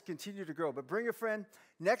see us continue to grow. But bring a friend.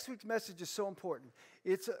 Next week's message is so important.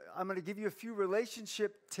 I'm going to give you a few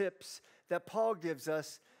relationship tips that Paul gives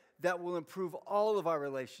us that will improve all of our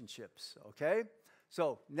relationships, okay?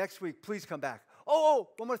 So next week, please come back. Oh,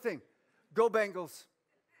 one more thing. Go Bengals.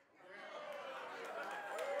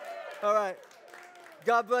 All right.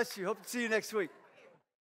 God bless you. Hope to see you next week.